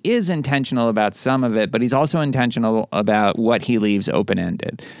he is intentional about some of it, but he's also intentional about what he leaves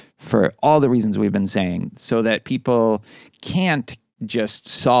open-ended for all the reasons we've been saying, so that people can't just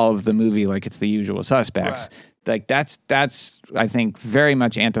solve the movie like it's The Usual Suspects. Like that's I think very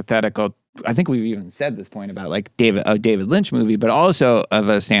much antithetical. I think we've even said this point about like a David Lynch movie, but also of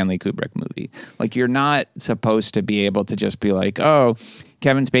a Stanley Kubrick movie. Like, you're not supposed to be able to just be like, oh,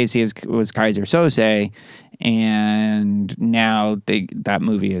 Kevin Spacey was Kaiser Sose, and now that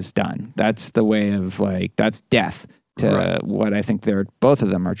movie is done. That's the way of like, that's death to what I think both of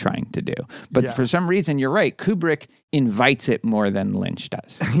them are trying to do. But for some reason, you're right, Kubrick invites it more than Lynch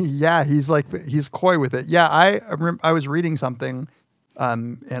does. Yeah, he's coy with it. Yeah, I was reading something,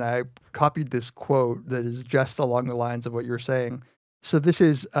 and I copied this quote that is just along the lines of what you're saying. So this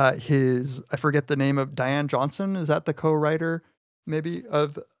is I forget the name of Diane Johnson. Is that the co-writer maybe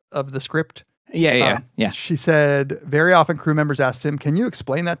of the script? Yeah. She said, very often crew members asked him, "Can you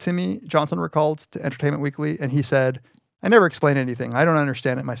explain that to me?" Johnson recalled to Entertainment Weekly. And he said, "I never explain anything. I don't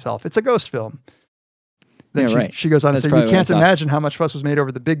understand it myself. It's a ghost film." Then she goes on to say, "You can't imagine how much fuss was made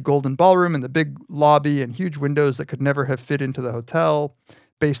over the big golden ballroom and the big lobby and huge windows that could never have fit into the hotel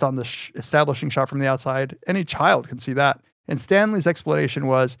based on the establishing shot from the outside. Any child can see that." And Stanley's explanation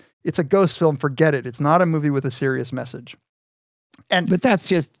was, "It's a ghost film. Forget it. It's not a movie with a serious message." But that's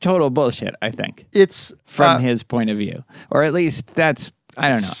just total bullshit, I think. It's from his point of view, or at least that's, I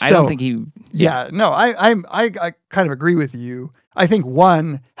don't know. I don't think he. Yeah, no, I kind of agree with you. I think,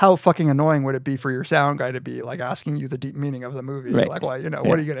 one, how fucking annoying would it be for your sound guy to be like asking you the deep meaning of the movie? Right. Like, well,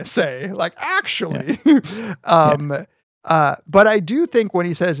 what are you going to say? Like, actually. But I do think when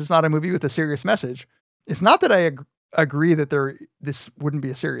he says it's not a movie with a serious message, it's not that I agree that this wouldn't be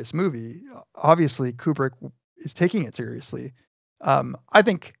a serious movie. Obviously, Kubrick is taking it seriously. I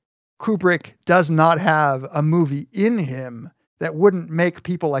think Kubrick does not have a movie in him that wouldn't make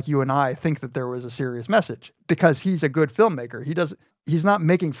people like you and I think that there was a serious message, because he's a good filmmaker. He's not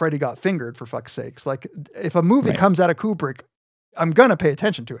making Freddy Got Fingered, for fuck's sakes. Like, if a movie comes out of Kubrick, I'm going to pay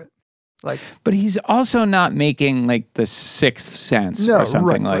attention to it. Like, but he's also not making like The Sixth Sense or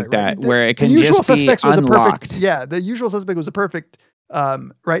something like that, where it can The Usual just be Suspects was unlocked. The Usual Suspect was a perfect,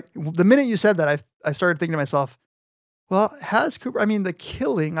 right? The minute you said that, I started thinking to myself, well, has Kubrick? I mean, The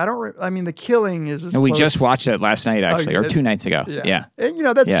Killing. The Killing is. And we just watched it last night, actually, or 2 nights ago. Yeah. And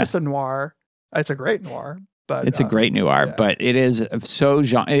that's just a noir. It's a great noir, but it's a great noir. But it is so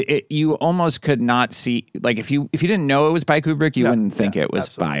you almost could not see, like, if you didn't know it was by Kubrick, you wouldn't think it was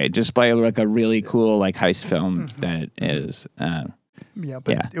by it. Just by like a really cool like heist film that is.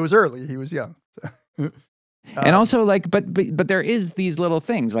 It was early. He was young. And also, like, but there is these little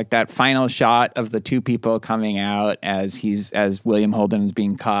things, like that final shot of the two people coming out as William Holden is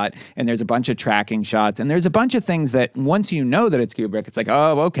being caught, and there's a bunch of tracking shots, and there's a bunch of things that once you know that it's Kubrick, it's like,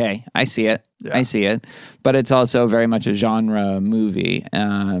 oh, okay, I see it, I see it. But it's also very much a genre movie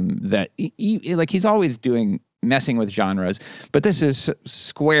that he's always messing with genres, but this is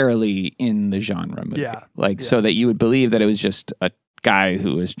squarely in the genre movie, so that you would believe that it was just a guy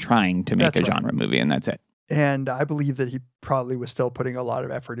who was trying to make a genre movie, and that's it. And I believe that he probably was still putting a lot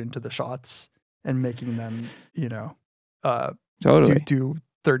of effort into the shots and making them, totally do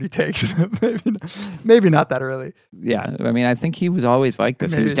 30 takes. maybe not that early. Yeah. I mean, I think he was always like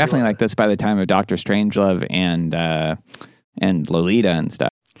this. He was definitely like this by the time of Dr. Strangelove and Lolita and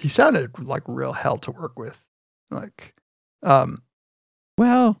stuff. He sounded like real hell to work with. Like,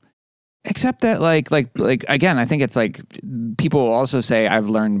 well, except that, like again, I think it's like people will also say I've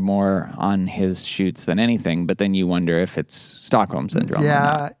learned more on his shoots than anything, but then you wonder if it's Stockholm syndrome.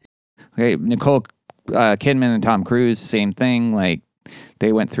 Yeah. Okay, Nicole Kidman and Tom Cruise, same thing. Like,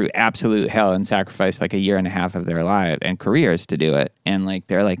 they went through absolute hell and sacrificed like a year and a half of their life and careers to do it, and like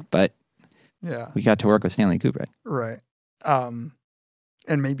they're like, but we got to work with Stanley Kubrick, right?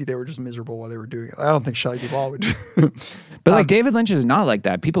 And maybe they were just miserable while they were doing it. I don't think Shelley Duvall would. But like David Lynch is not like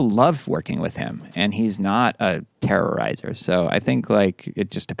that. People love working with him, and he's not a terrorizer. So I think like it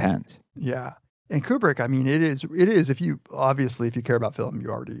just depends. Yeah, and Kubrick. I mean, it is. If you care about film, you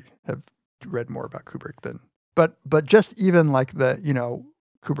already have read more about Kubrick than. But just even like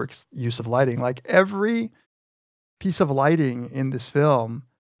Kubrick's use of lighting, like every piece of lighting in this film,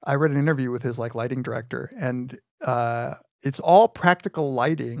 I read an interview with his like lighting director, and it's all practical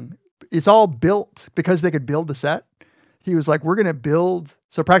lighting. It's all built because they could build the set. He was like, we're going to build.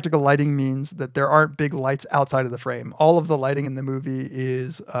 So practical lighting means that there aren't big lights outside of the frame. All of the lighting in the movie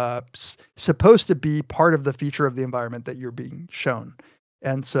is supposed to be part of the feature of the environment that you're being shown.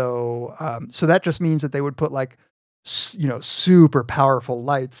 And so that just means that they would put like super powerful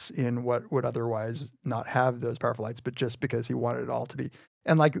lights in what would otherwise not have those powerful lights, but just because he wanted it all to be.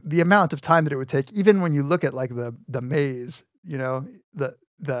 And like the amount of time that it would take, even when you look at like the maze,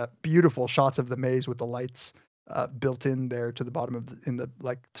 the beautiful shots of the maze with the lights built in there to the bottom of in the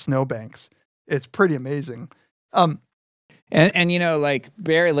like snowbanks, it's pretty amazing. And like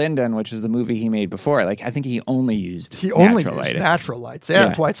Barry Lyndon, which is the movie he made before, like I think he only used natural lights. Yeah,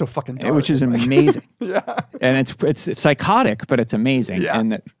 that's why it's so fucking dark. Which is amazing. Yeah, and it's psychotic, but it's amazing. Yeah.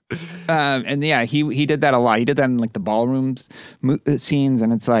 And he did that a lot. He did that in like the ballrooms scenes,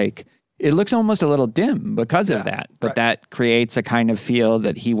 and it's like it looks almost a little dim because of that, but that creates a kind of feel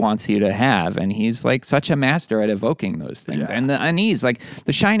that he wants you to have, and he's like such a master at evoking those things. Yeah. And the unease, like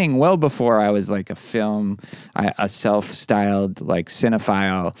The Shining, well before I was like a self-styled like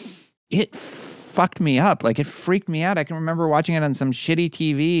cinephile, it fucked me up. Like it freaked me out. I can remember watching it on some shitty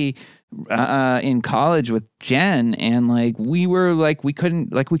TV in college with Jen, and like we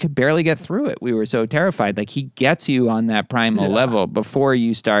could barely get through it. We were so terrified. Like he gets you on that primal level before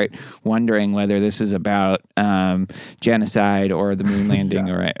you start wondering whether this is about genocide or the moon landing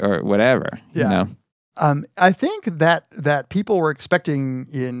or whatever. Yeah. I think that people were expecting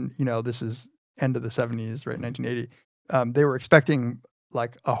in this is end of the 70s, right, 1980. They were expecting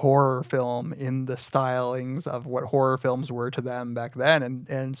like a horror film in the stylings of what horror films were to them back then.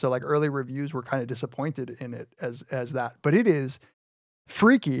 And so like early reviews were kind of disappointed in it as that, but it is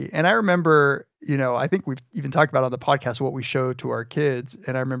freaky. And I remember, I think we've even talked about on the podcast what we showed to our kids.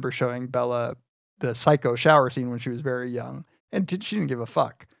 And I remember showing Bella the Psycho shower scene when she was very young, and she didn't give a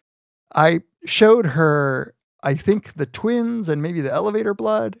fuck. I showed her, I think, the twins and maybe the elevator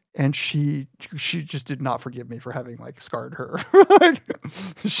blood, and she just did not forgive me for having like scarred her.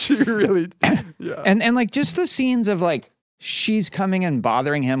 She really, yeah. And like just the scenes of like she's coming and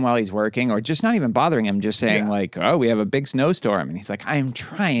bothering him while he's working, or just not even bothering him, just saying like, "Oh, we have a big snowstorm," and he's like, "I'm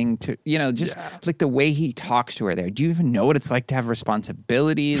trying to," like the way he talks to her there. Do you even know what it's like to have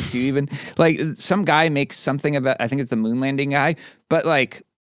responsibilities? Do you even like some guy makes something about? I think it's the moon landing guy, but like.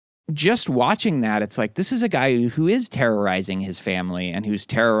 Just watching that, it's like, this is a guy who is terrorizing his family and who's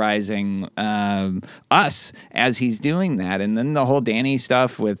terrorizing us as he's doing that. And then the whole Danny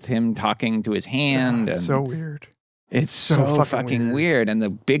stuff with him talking to his hand. And so weird. It's so fucking weird. And the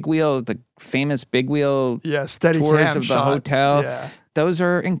big wheel, the famous big wheel steady tours of the shots. hotel. Yeah. Those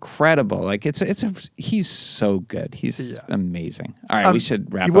are incredible. Like he's so good. He's amazing. All right, we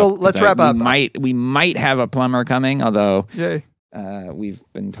should wrap up. Well, let's wrap up. We might have a plumber coming, although... Yay. We've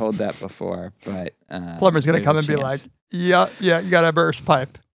been told that before, but plumber's going to come and be like, "Yeah, you got a burst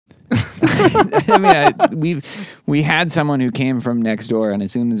pipe." I mean, we had someone who came from next door, and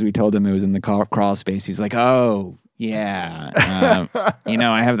as soon as we told him it was in the crawl space, he's like, "Oh, yeah, I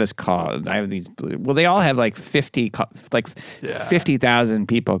have this call. I have these. Well, they all have like 50,000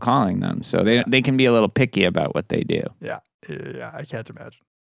 people calling them, so they can be a little picky about what they do." Yeah, I can't imagine.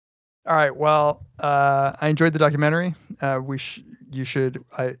 All right. Well, I enjoyed the documentary. You should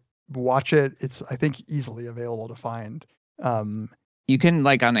watch it. It's, I think, easily available to find. You can,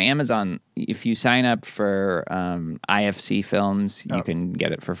 like on Amazon, if you sign up for IFC Films, you can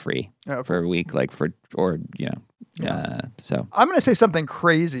get it for free for a week, so. I'm going to say something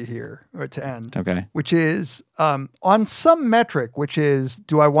crazy here to end. Okay. Which is, on some metric, which is,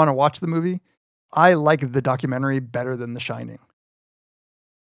 do I want to watch the movie? I like the documentary better than The Shining.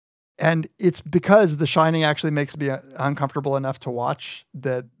 And it's because The Shining actually makes me uncomfortable enough to watch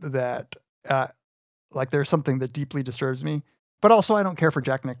that like there's something that deeply disturbs me. But also I don't care for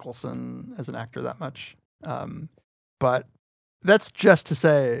Jack Nicholson as an actor that much. But that's just to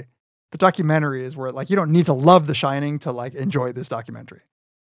say the documentary is where like you don't need to love The Shining to like enjoy this documentary.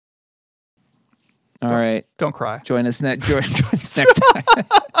 All right. Don't cry. Join us next time.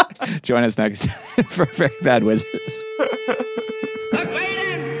 Join us next time for Very Bad Wizards.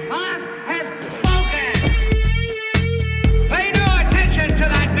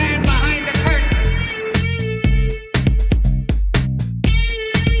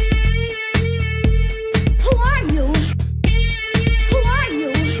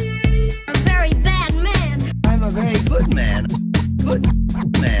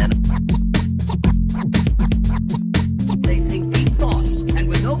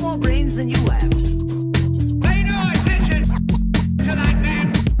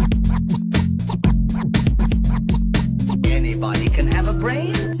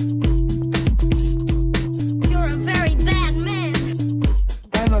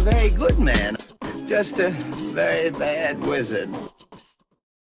 Just a very bad wizard.